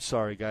I'm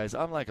sorry, guys.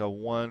 I'm like a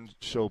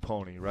one-show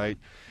pony, right?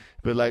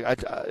 But I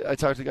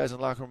talked to the guys in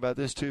the locker room about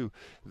this too.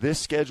 This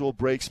schedule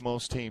breaks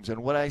most teams,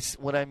 and what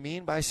I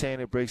mean by saying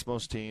it breaks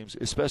most teams,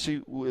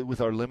 especially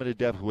with our limited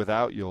depth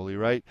without Yoli,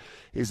 right,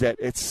 is that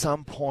at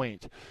some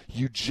point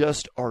you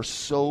just are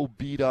so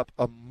beat up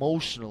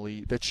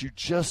emotionally that you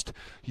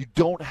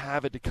don't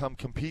have it to come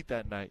compete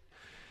that night.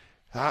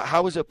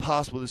 How is it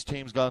possible this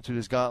team's gone through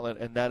this gauntlet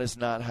and that has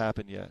not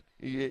happened yet?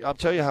 I'll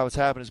tell you how it's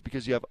happened is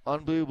because you have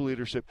unbelievable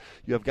leadership.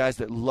 You have guys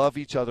that love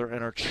each other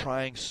and are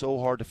trying so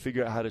hard to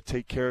figure out how to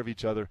take care of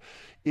each other.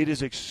 It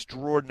is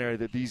extraordinary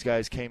that these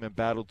guys came and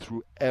battled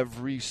through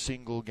every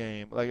single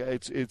game.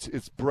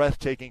 It's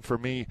breathtaking for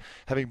me,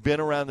 having been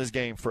around this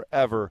game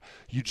forever.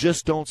 You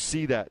just don't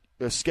see that.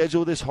 A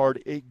schedule this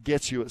hard, it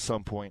gets you at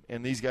some point,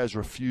 and these guys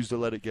refuse to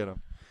let it get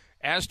them.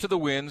 As to the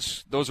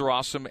wins, those are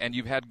awesome, and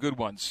you've had good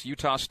ones.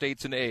 Utah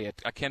State's an A,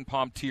 a Ken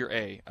Palm Tier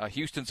A.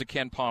 Houston's a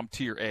Ken Palm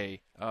Tier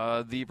A.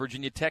 The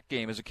Virginia Tech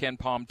game is a Ken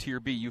Palm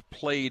Tier B. You've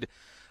played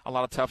a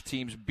lot of tough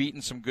teams,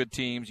 beaten some good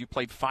teams. You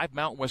played 5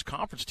 Mountain West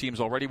Conference teams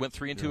already, went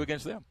 3-2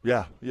 against them.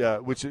 Yeah,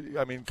 which,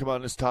 I mean, come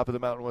on, this top of the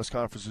Mountain West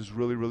Conference is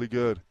really, really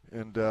good.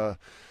 And,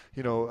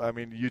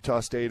 Utah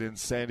State and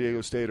San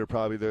Diego State are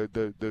probably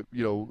the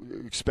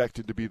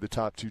expected to be the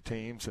top 2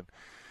 teams.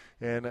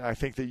 And I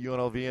think that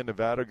UNLV and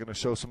Nevada are going to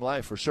show some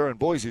life for sure, and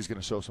Boise is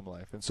going to show some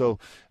life. And so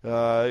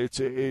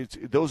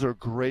those are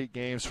great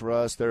games for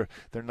us. They're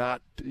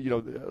not,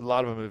 a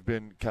lot of them have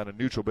been kind of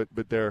neutral,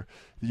 but they're,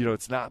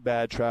 it's not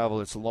bad travel.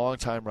 It's a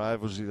long-time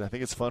rivalry. I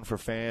think it's fun for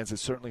fans.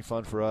 It's certainly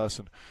fun for us,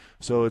 and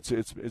so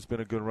it's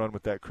been a good run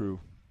with that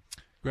crew.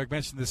 Greg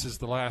mentioned this is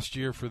the last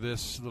year for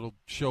this little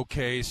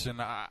showcase, and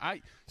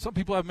some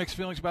people have mixed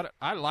feelings about it.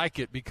 I like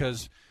it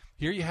because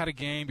here you had a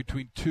game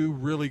between 2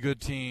 really good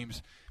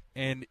teams,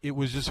 and it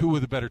was just who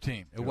was the better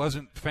team. It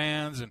wasn't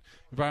fans and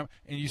environment,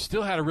 and you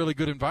still had a really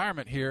good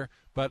environment here.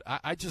 But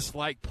I just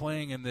like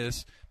playing in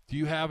this. Do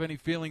you have any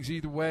feelings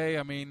either way?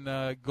 I mean,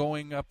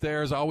 going up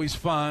there is always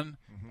fun,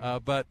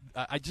 but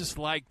I just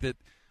like that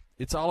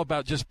it's all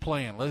about just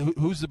playing.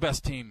 Who's the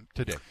best team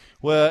today?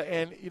 Well,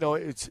 and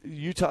it's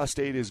Utah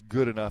State is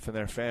good enough, and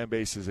their fan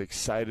base is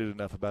excited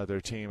enough about their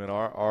team, and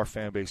our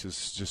fan base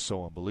is just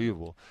so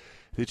unbelievable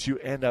that you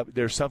end up,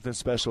 there's something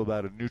special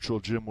about a neutral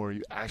gym where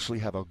you actually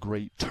have a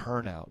great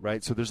turnout,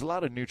 right? So there's a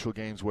lot of neutral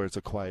games where it's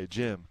a quiet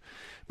gym.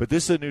 But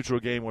this is a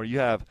neutral game where you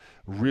have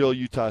real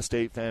Utah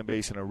State fan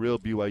base and a real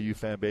BYU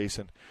fan base,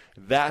 and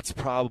that's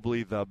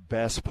probably the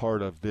best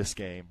part of this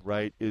game,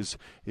 right? Is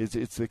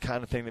it's the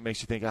kind of thing that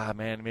makes you think,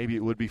 man, maybe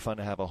it would be fun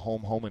to have a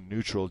home and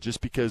neutral,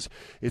 just because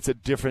it's a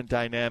different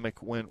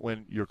dynamic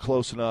when you're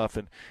close enough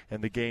and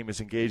the game is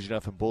engaged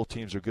enough and both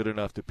teams are good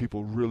enough that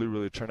people really,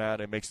 really turn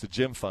out, and it makes the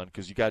gym fun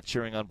because you got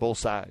cheering on both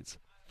sides.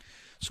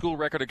 School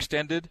record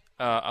extended.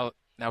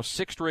 Now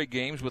 6 straight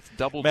games with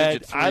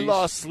double-digit threes. I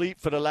lost sleep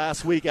for the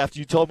last week after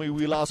you told me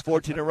we lost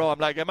 14 in a row. I'm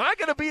like, am I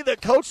going to be the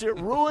coach that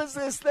ruins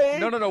this thing?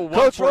 No.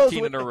 Coach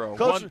 14 in a row.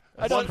 Coach,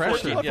 That's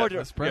pressure.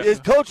 That's pressure.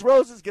 Coach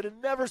Rose is going to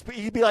never speak.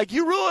 He'd be like,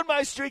 you ruined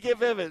my streak at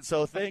Vivint.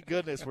 So thank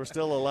goodness we're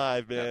still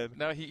alive, man.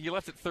 No, he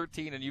left at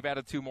 13, and you've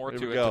added 2 more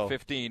to it to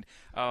 15.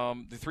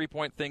 The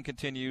 3-point thing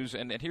continues,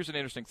 and here's an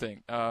interesting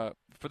thing.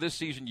 For this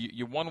season,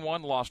 you won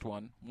 1, lost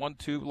 1,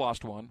 1-2,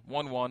 lost 1,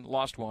 1-1,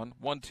 lost 1,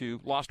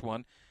 1-2, lost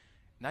 1.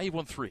 Now you've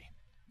won 3.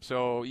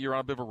 So you're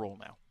on a bit of a roll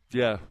now.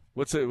 Yeah.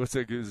 What's it?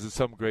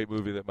 Some great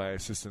movie that my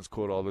assistants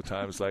quote all the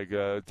time. It's like,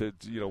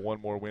 one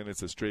more win,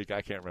 it's a streak.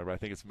 I can't remember. I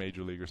think it's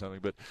Major League or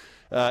something. But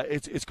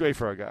it's great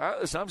for our guys.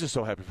 Listen, I'm just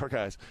so happy for our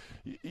guys.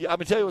 I'm going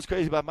to tell you what's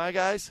crazy about my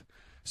guys.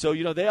 So,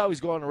 they always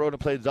go on the road and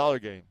play the dollar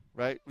game,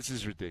 right? This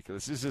is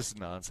ridiculous. This is just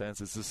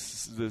nonsense.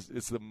 It's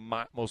the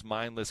most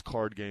mindless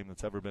card game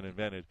that's ever been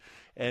invented.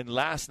 And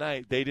last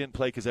night, they didn't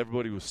play because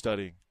everybody was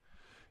studying.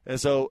 And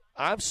so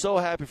I'm so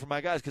happy for my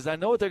guys because I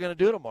know what they're going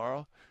to do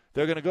tomorrow.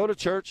 They're going to go to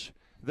church.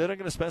 Then they're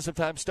going to spend some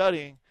time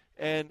studying.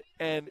 And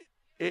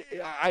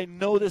I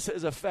know this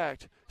is a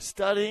fact.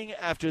 Studying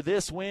after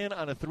this win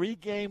on a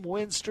 3-game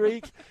win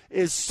streak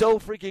is so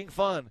freaking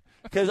fun.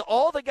 Because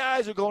all the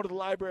guys are going to the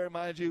library,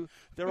 mind you.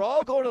 They're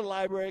all going to the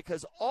library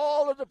because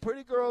all of the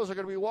pretty girls are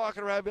going to be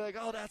walking around and be like,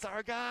 oh, that's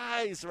our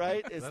guys,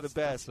 right? It's the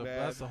best, man.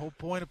 That's the whole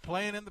point of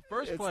playing in the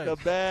first place. It's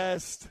the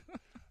best.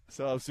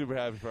 So I'm super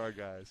happy for our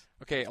guys.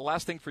 Okay,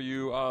 last thing for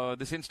you.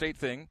 This in-state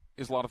thing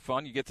is a lot of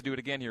fun. You get to do it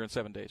again here in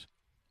 7 days.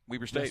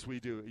 Weber State. Yes,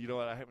 we do. You know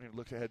what? I haven't even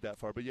looked ahead that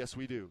far, but yes,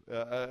 we do.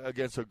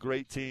 Against a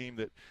great team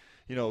that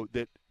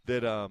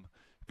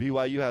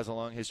BYU has a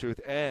long history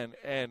with, and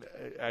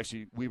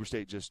actually Weber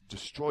State just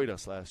destroyed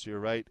us last year,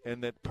 right?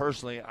 And that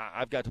personally,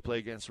 I've got to play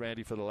against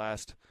Randy for the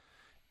last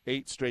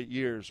 8 straight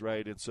years,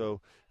 right? And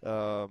so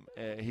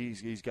and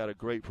he's got a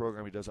great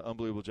program. He does an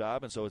unbelievable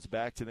job, and so it's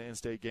back to the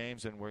in-state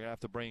games, and we're going to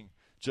have to bring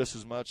just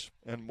as much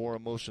and more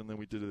emotion than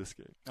we did to this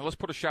game. Now let's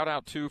put a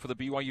shout-out, too, for the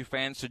BYU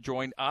fans to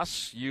join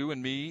us, you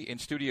and me, in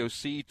Studio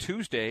C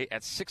Tuesday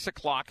at 6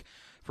 o'clock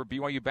for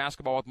BYU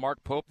basketball with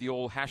Mark Pope, the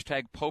old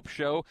hashtag Pope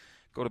Show.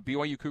 Go to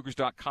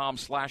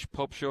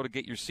BYUCougars.com/Pope Show to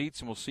get your seats,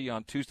 and we'll see you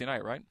on Tuesday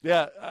night, right?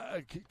 Yeah,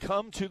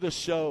 come to the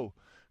show.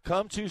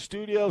 Come to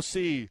Studio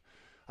C.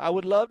 I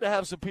would love to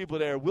have some people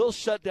there. We'll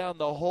shut down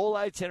the whole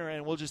itinerary,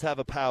 and we'll just have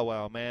a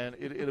powwow, man.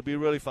 It'll be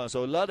really fun.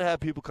 So I'd love to have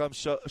people come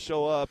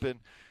show up and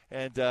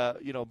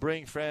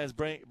bring friends,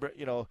 bring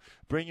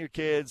your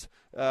kids.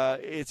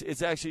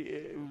 It's actually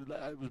it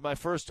was my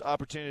first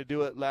opportunity to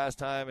do it last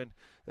time, and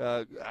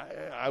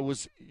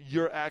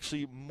you're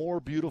actually more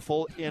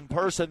beautiful in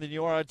person than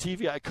you are on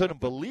TV. I couldn't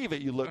believe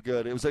it. You look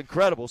good. It was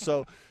incredible.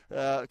 So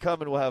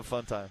come and we'll have a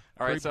fun time.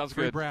 All right, sounds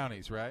good. Free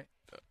brownies, right?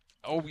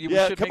 Oh,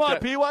 yeah, come on,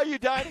 BYU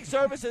Dining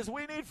Services.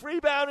 We need free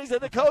brownies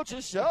at the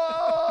Coach's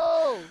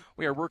Show.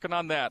 We are working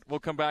on that. We'll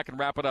come back and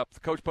wrap it up.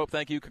 Coach Pope,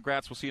 thank you.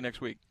 Congrats. We'll see you next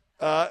week.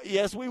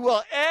 Yes, we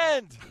will.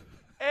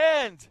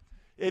 And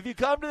if you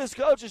come to this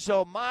Coach's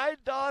Show, my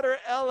daughter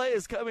Ella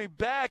is coming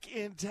back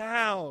in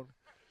town.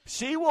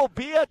 She will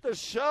be at the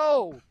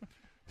show.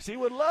 She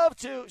would love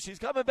to. She's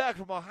coming back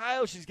from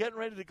Ohio. She's getting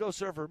ready to go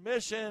serve her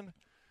mission.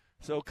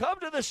 So come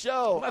to the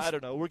show. Well, I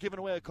don't know. We're giving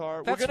away a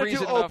car. We're going to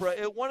do Oprah.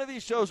 At one of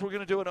these shows, we're going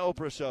to do an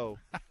Oprah show.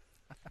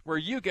 Where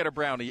you get a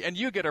brownie and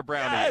you get a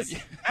brownie. Yes!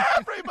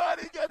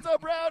 Everybody gets a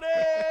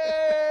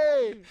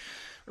brownie!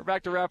 We're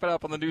back to wrap it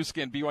up on the new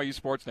skin, BYU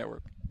Sports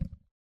Network.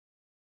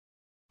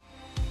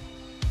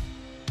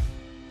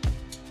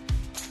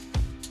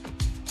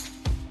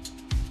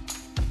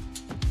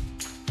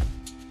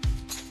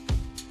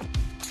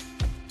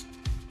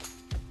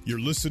 You're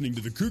listening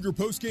to the Cougar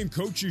Postgame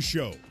Coaches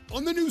Show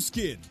on the new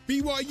skin,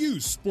 BYU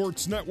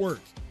Sports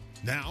Network.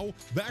 Now,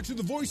 back to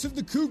the voice of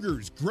the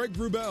Cougars, Greg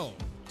Wrubell.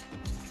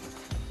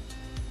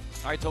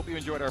 All right, hope you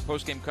enjoyed our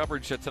postgame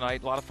coverage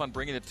tonight. A lot of fun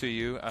bringing it to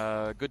you.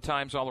 Good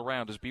times all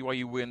around as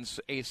BYU wins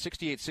a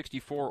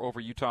 68-64 over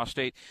Utah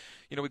State.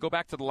 You know, we go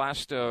back to the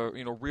last,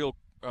 real,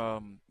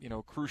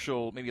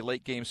 crucial, maybe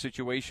late game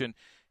situation,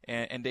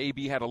 and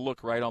AB had a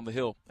look right on the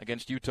hill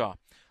against Utah.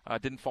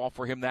 Didn't fall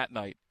for him that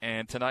night.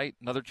 And tonight,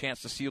 another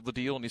chance to seal the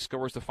deal, and he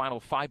scores the final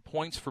 5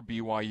 points for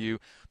BYU.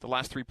 The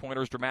last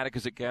 3-pointer, as dramatic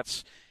as it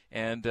gets.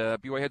 And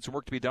BYU had some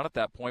work to be done at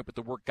that point, but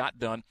the work got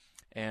done.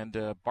 And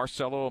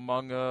Barcelo,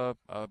 among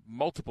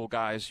multiple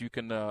guys, you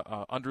can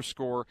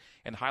underscore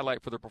and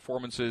highlight for their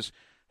performances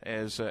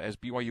as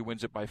BYU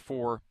wins it by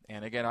 4.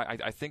 And again,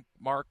 I think,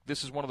 Mark,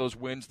 this is one of those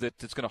wins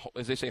that it's going to,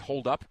 as they say,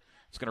 hold up.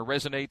 It's going to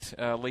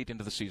resonate late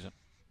into the season.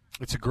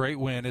 It's a great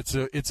win. It's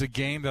a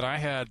game that I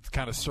had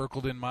kind of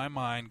circled in my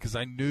mind because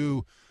I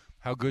knew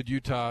how good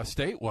Utah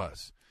State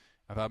was.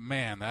 I thought,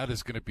 man, that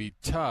is going to be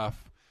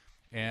tough.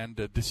 And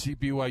to see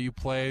BYU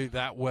play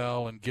that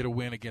well and get a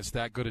win against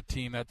that good a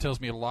team, that tells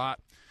me a lot.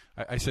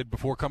 I said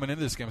before coming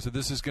into this game, I said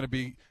this is going to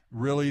be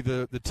really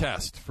the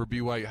test for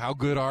BYU. How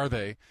good are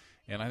they?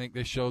 And I think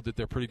they showed that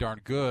they're pretty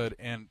darn good.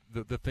 And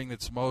the thing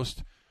that's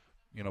most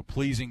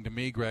pleasing to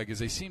me, Greg, is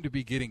they seem to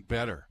be getting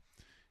better.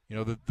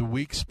 the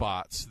weak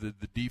spots, the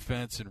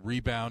defense and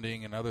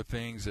rebounding and other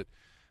things that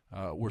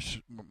were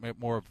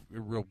more of a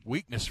real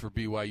weakness for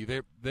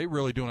BYU. They're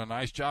really doing a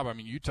nice job. I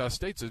mean, Utah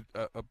State's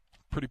a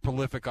pretty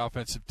prolific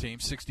offensive team,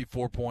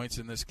 64 points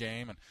in this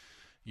game, and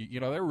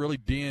they're really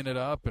D'ing it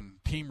up and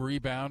team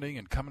rebounding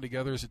and coming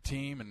together as a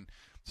team and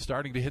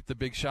starting to hit the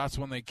big shots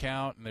when they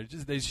count, and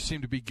they just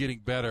seem to be getting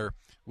better,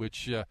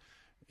 which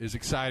is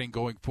exciting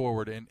going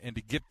forward. And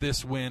to get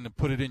this win and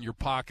put it in your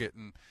pocket,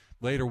 and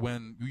later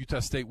when Utah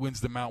State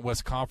wins the Mountain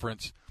West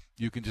Conference,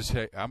 you can just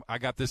say, I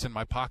got this in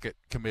my pocket,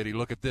 committee.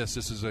 Look at this.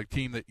 This is a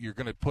team that you're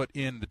going to put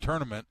in the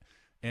tournament,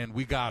 and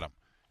we got them.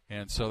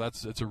 And so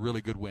it's a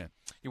really good win.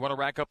 You want to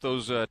rack up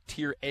those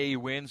Tier A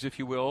wins, if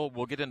you will.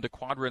 We'll get into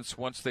quadrants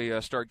once they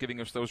start giving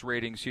us those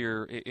ratings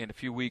here in a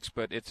few weeks.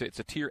 But it's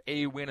a Tier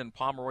A win in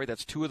Pomeroy.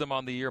 That's 2 of them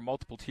on the year.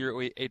 Multiple Tier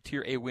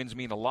A wins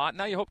mean a lot.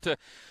 Now you hope to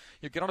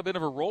get on a bit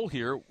of a roll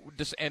here,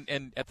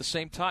 and at the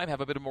same time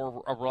have a bit of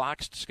a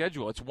relaxed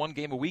schedule. It's 1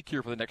 game a week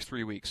here for the next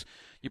 3 weeks.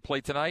 You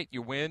play tonight,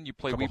 you win. You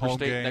play Weber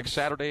State games next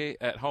Saturday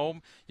at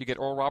home. You get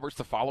Oral Roberts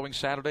the following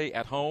Saturday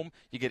at home.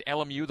 You get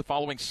LMU the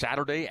following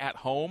Saturday at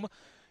home.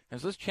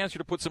 Is this a chance for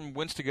you to put some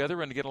wins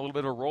together and to get a little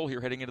bit of a roll here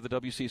heading into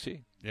the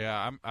WCC?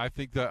 Yeah, I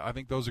think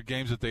those are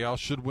games that they all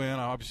should win.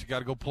 I obviously got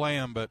to go play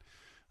them, but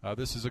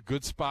this is a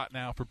good spot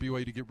now for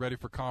BYU to get ready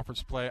for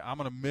conference play. I'm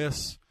going to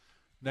miss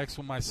next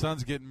when my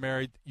son's getting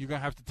married. You're going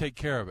to have to take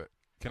care of it.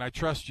 Can I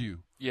trust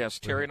you? Yes,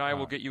 Terry and I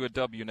will get you a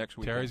W next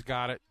week. Terry's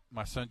got it.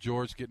 My son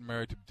George getting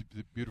married to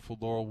the beautiful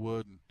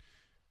Laurelwood, and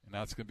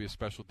that's going to be a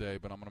special day,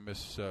 but I'm going to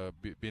miss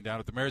being down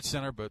at the Marriott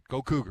Center, but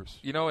go Cougars.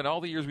 In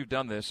all the years we've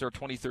done this, our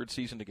 23rd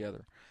season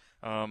together,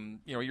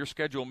 your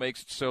schedule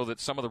makes it so that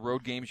some of the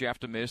road games you have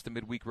to miss, the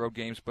midweek road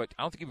games, but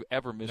I don't think you've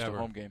ever missed a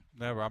home game.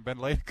 Never. I've been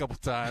late a couple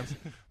times,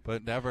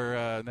 but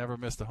never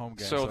missed a home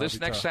game. So this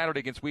next Saturday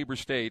against Weber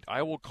State,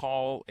 I will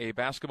call a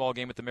basketball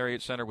game at the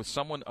Marriott Center with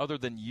someone other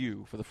than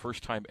you for the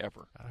first time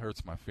ever. That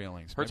hurts my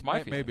feelings.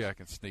 Maybe I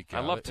can sneak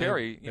out. I love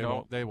Terry.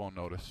 They won't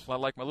notice. I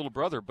like my little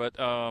brother, but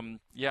I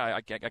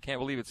can't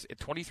believe it's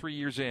 23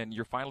 years in,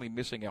 you're finally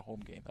missing a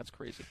home game. That's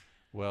crazy.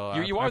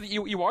 Well, you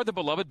are the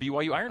beloved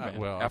BYU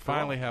Ironman. I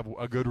finally have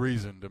a good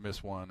reason to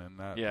miss one, and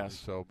that. Yes.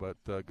 So, but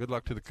good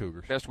luck to the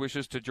Cougars. Best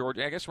wishes to George.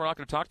 I guess we're not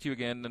going to talk to you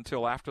again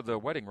until after the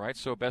wedding, right?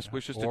 So, best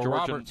wishes to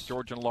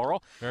George and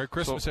Laurel. Merry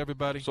Christmas,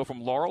 everybody. So,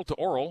 from Laurel to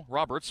Oral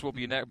Roberts will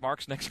be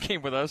Mark's next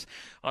game with us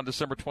on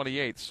December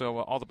 28th. So,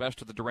 all the best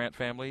to the Durant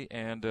family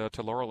and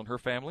to Laurel and her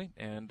family,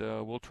 and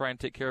we'll try and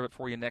take care of it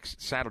for you next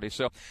Saturday.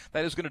 So,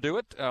 that is going to do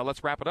it.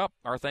 Let's wrap it up.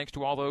 Our thanks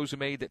to all those who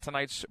made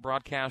tonight's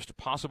broadcast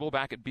possible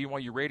back at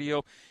BYU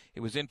Radio. It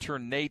was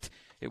intern Nate.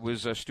 It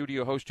was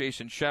studio host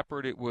Jason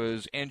Shepard. It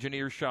was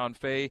engineer Sean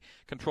Fay,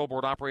 control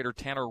board operator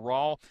Tanner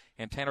Rawl.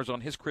 And Tanner's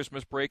on his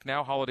Christmas break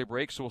now, holiday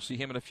break, so we'll see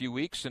him in a few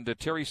weeks. And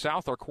Terry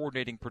South, our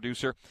coordinating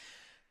producer.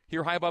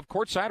 Here high above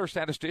courtside, our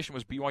statistician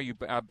was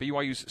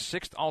BYU's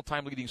 6th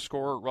all-time leading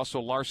scorer,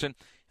 Russell Larson.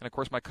 And, of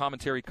course, my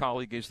commentary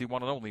colleague is the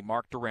one and only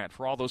Mark Durant.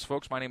 For all those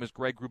folks, my name is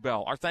Greg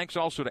Wrubell. Our thanks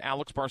also to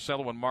Alex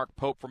Barcelo and Mark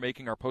Pope for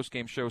making our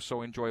postgame show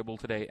so enjoyable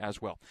today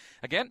as well.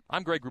 Again,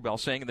 I'm Greg Wrubell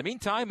saying in the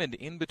meantime and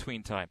in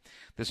between time,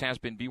 this has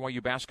been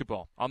BYU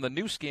Basketball on the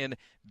new skin,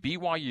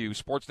 BYU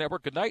Sports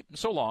Network. Good night and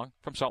so long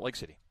from Salt Lake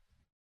City.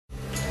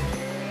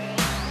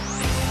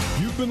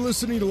 You've been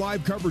listening to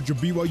live coverage of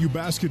BYU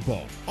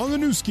basketball on the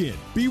new skin,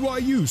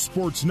 BYU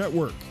Sports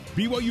Network.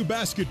 BYU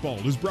basketball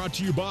is brought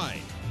to you by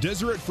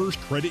Deseret First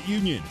Credit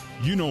Union.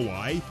 You know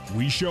why.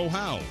 We show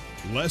how.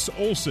 Les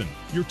Olson,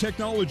 your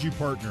technology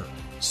partner.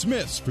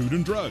 Smith's Food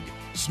and Drug.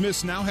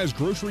 Smith's now has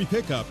grocery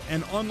pickup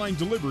and online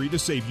delivery to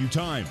save you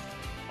time.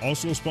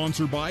 Also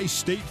sponsored by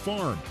State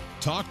Farm.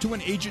 Talk to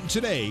an agent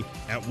today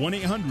at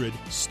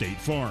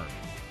 1-800-STATE-FARM.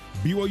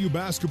 BYU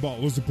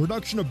Basketball is a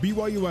production of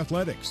BYU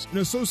Athletics in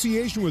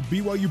association with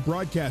BYU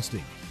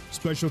Broadcasting.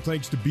 Special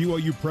thanks to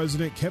BYU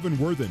President Kevin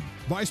Worthen,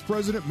 Vice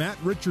President Matt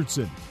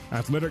Richardson,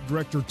 Athletic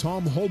Director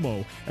Tom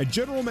Holmo, and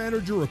General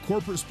Manager of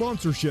Corporate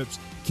Sponsorships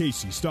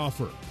Casey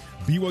Stauffer.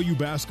 BYU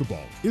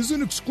Basketball is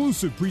an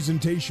exclusive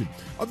presentation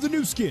of the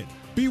new skin,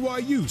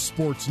 BYU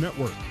Sports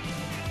Network.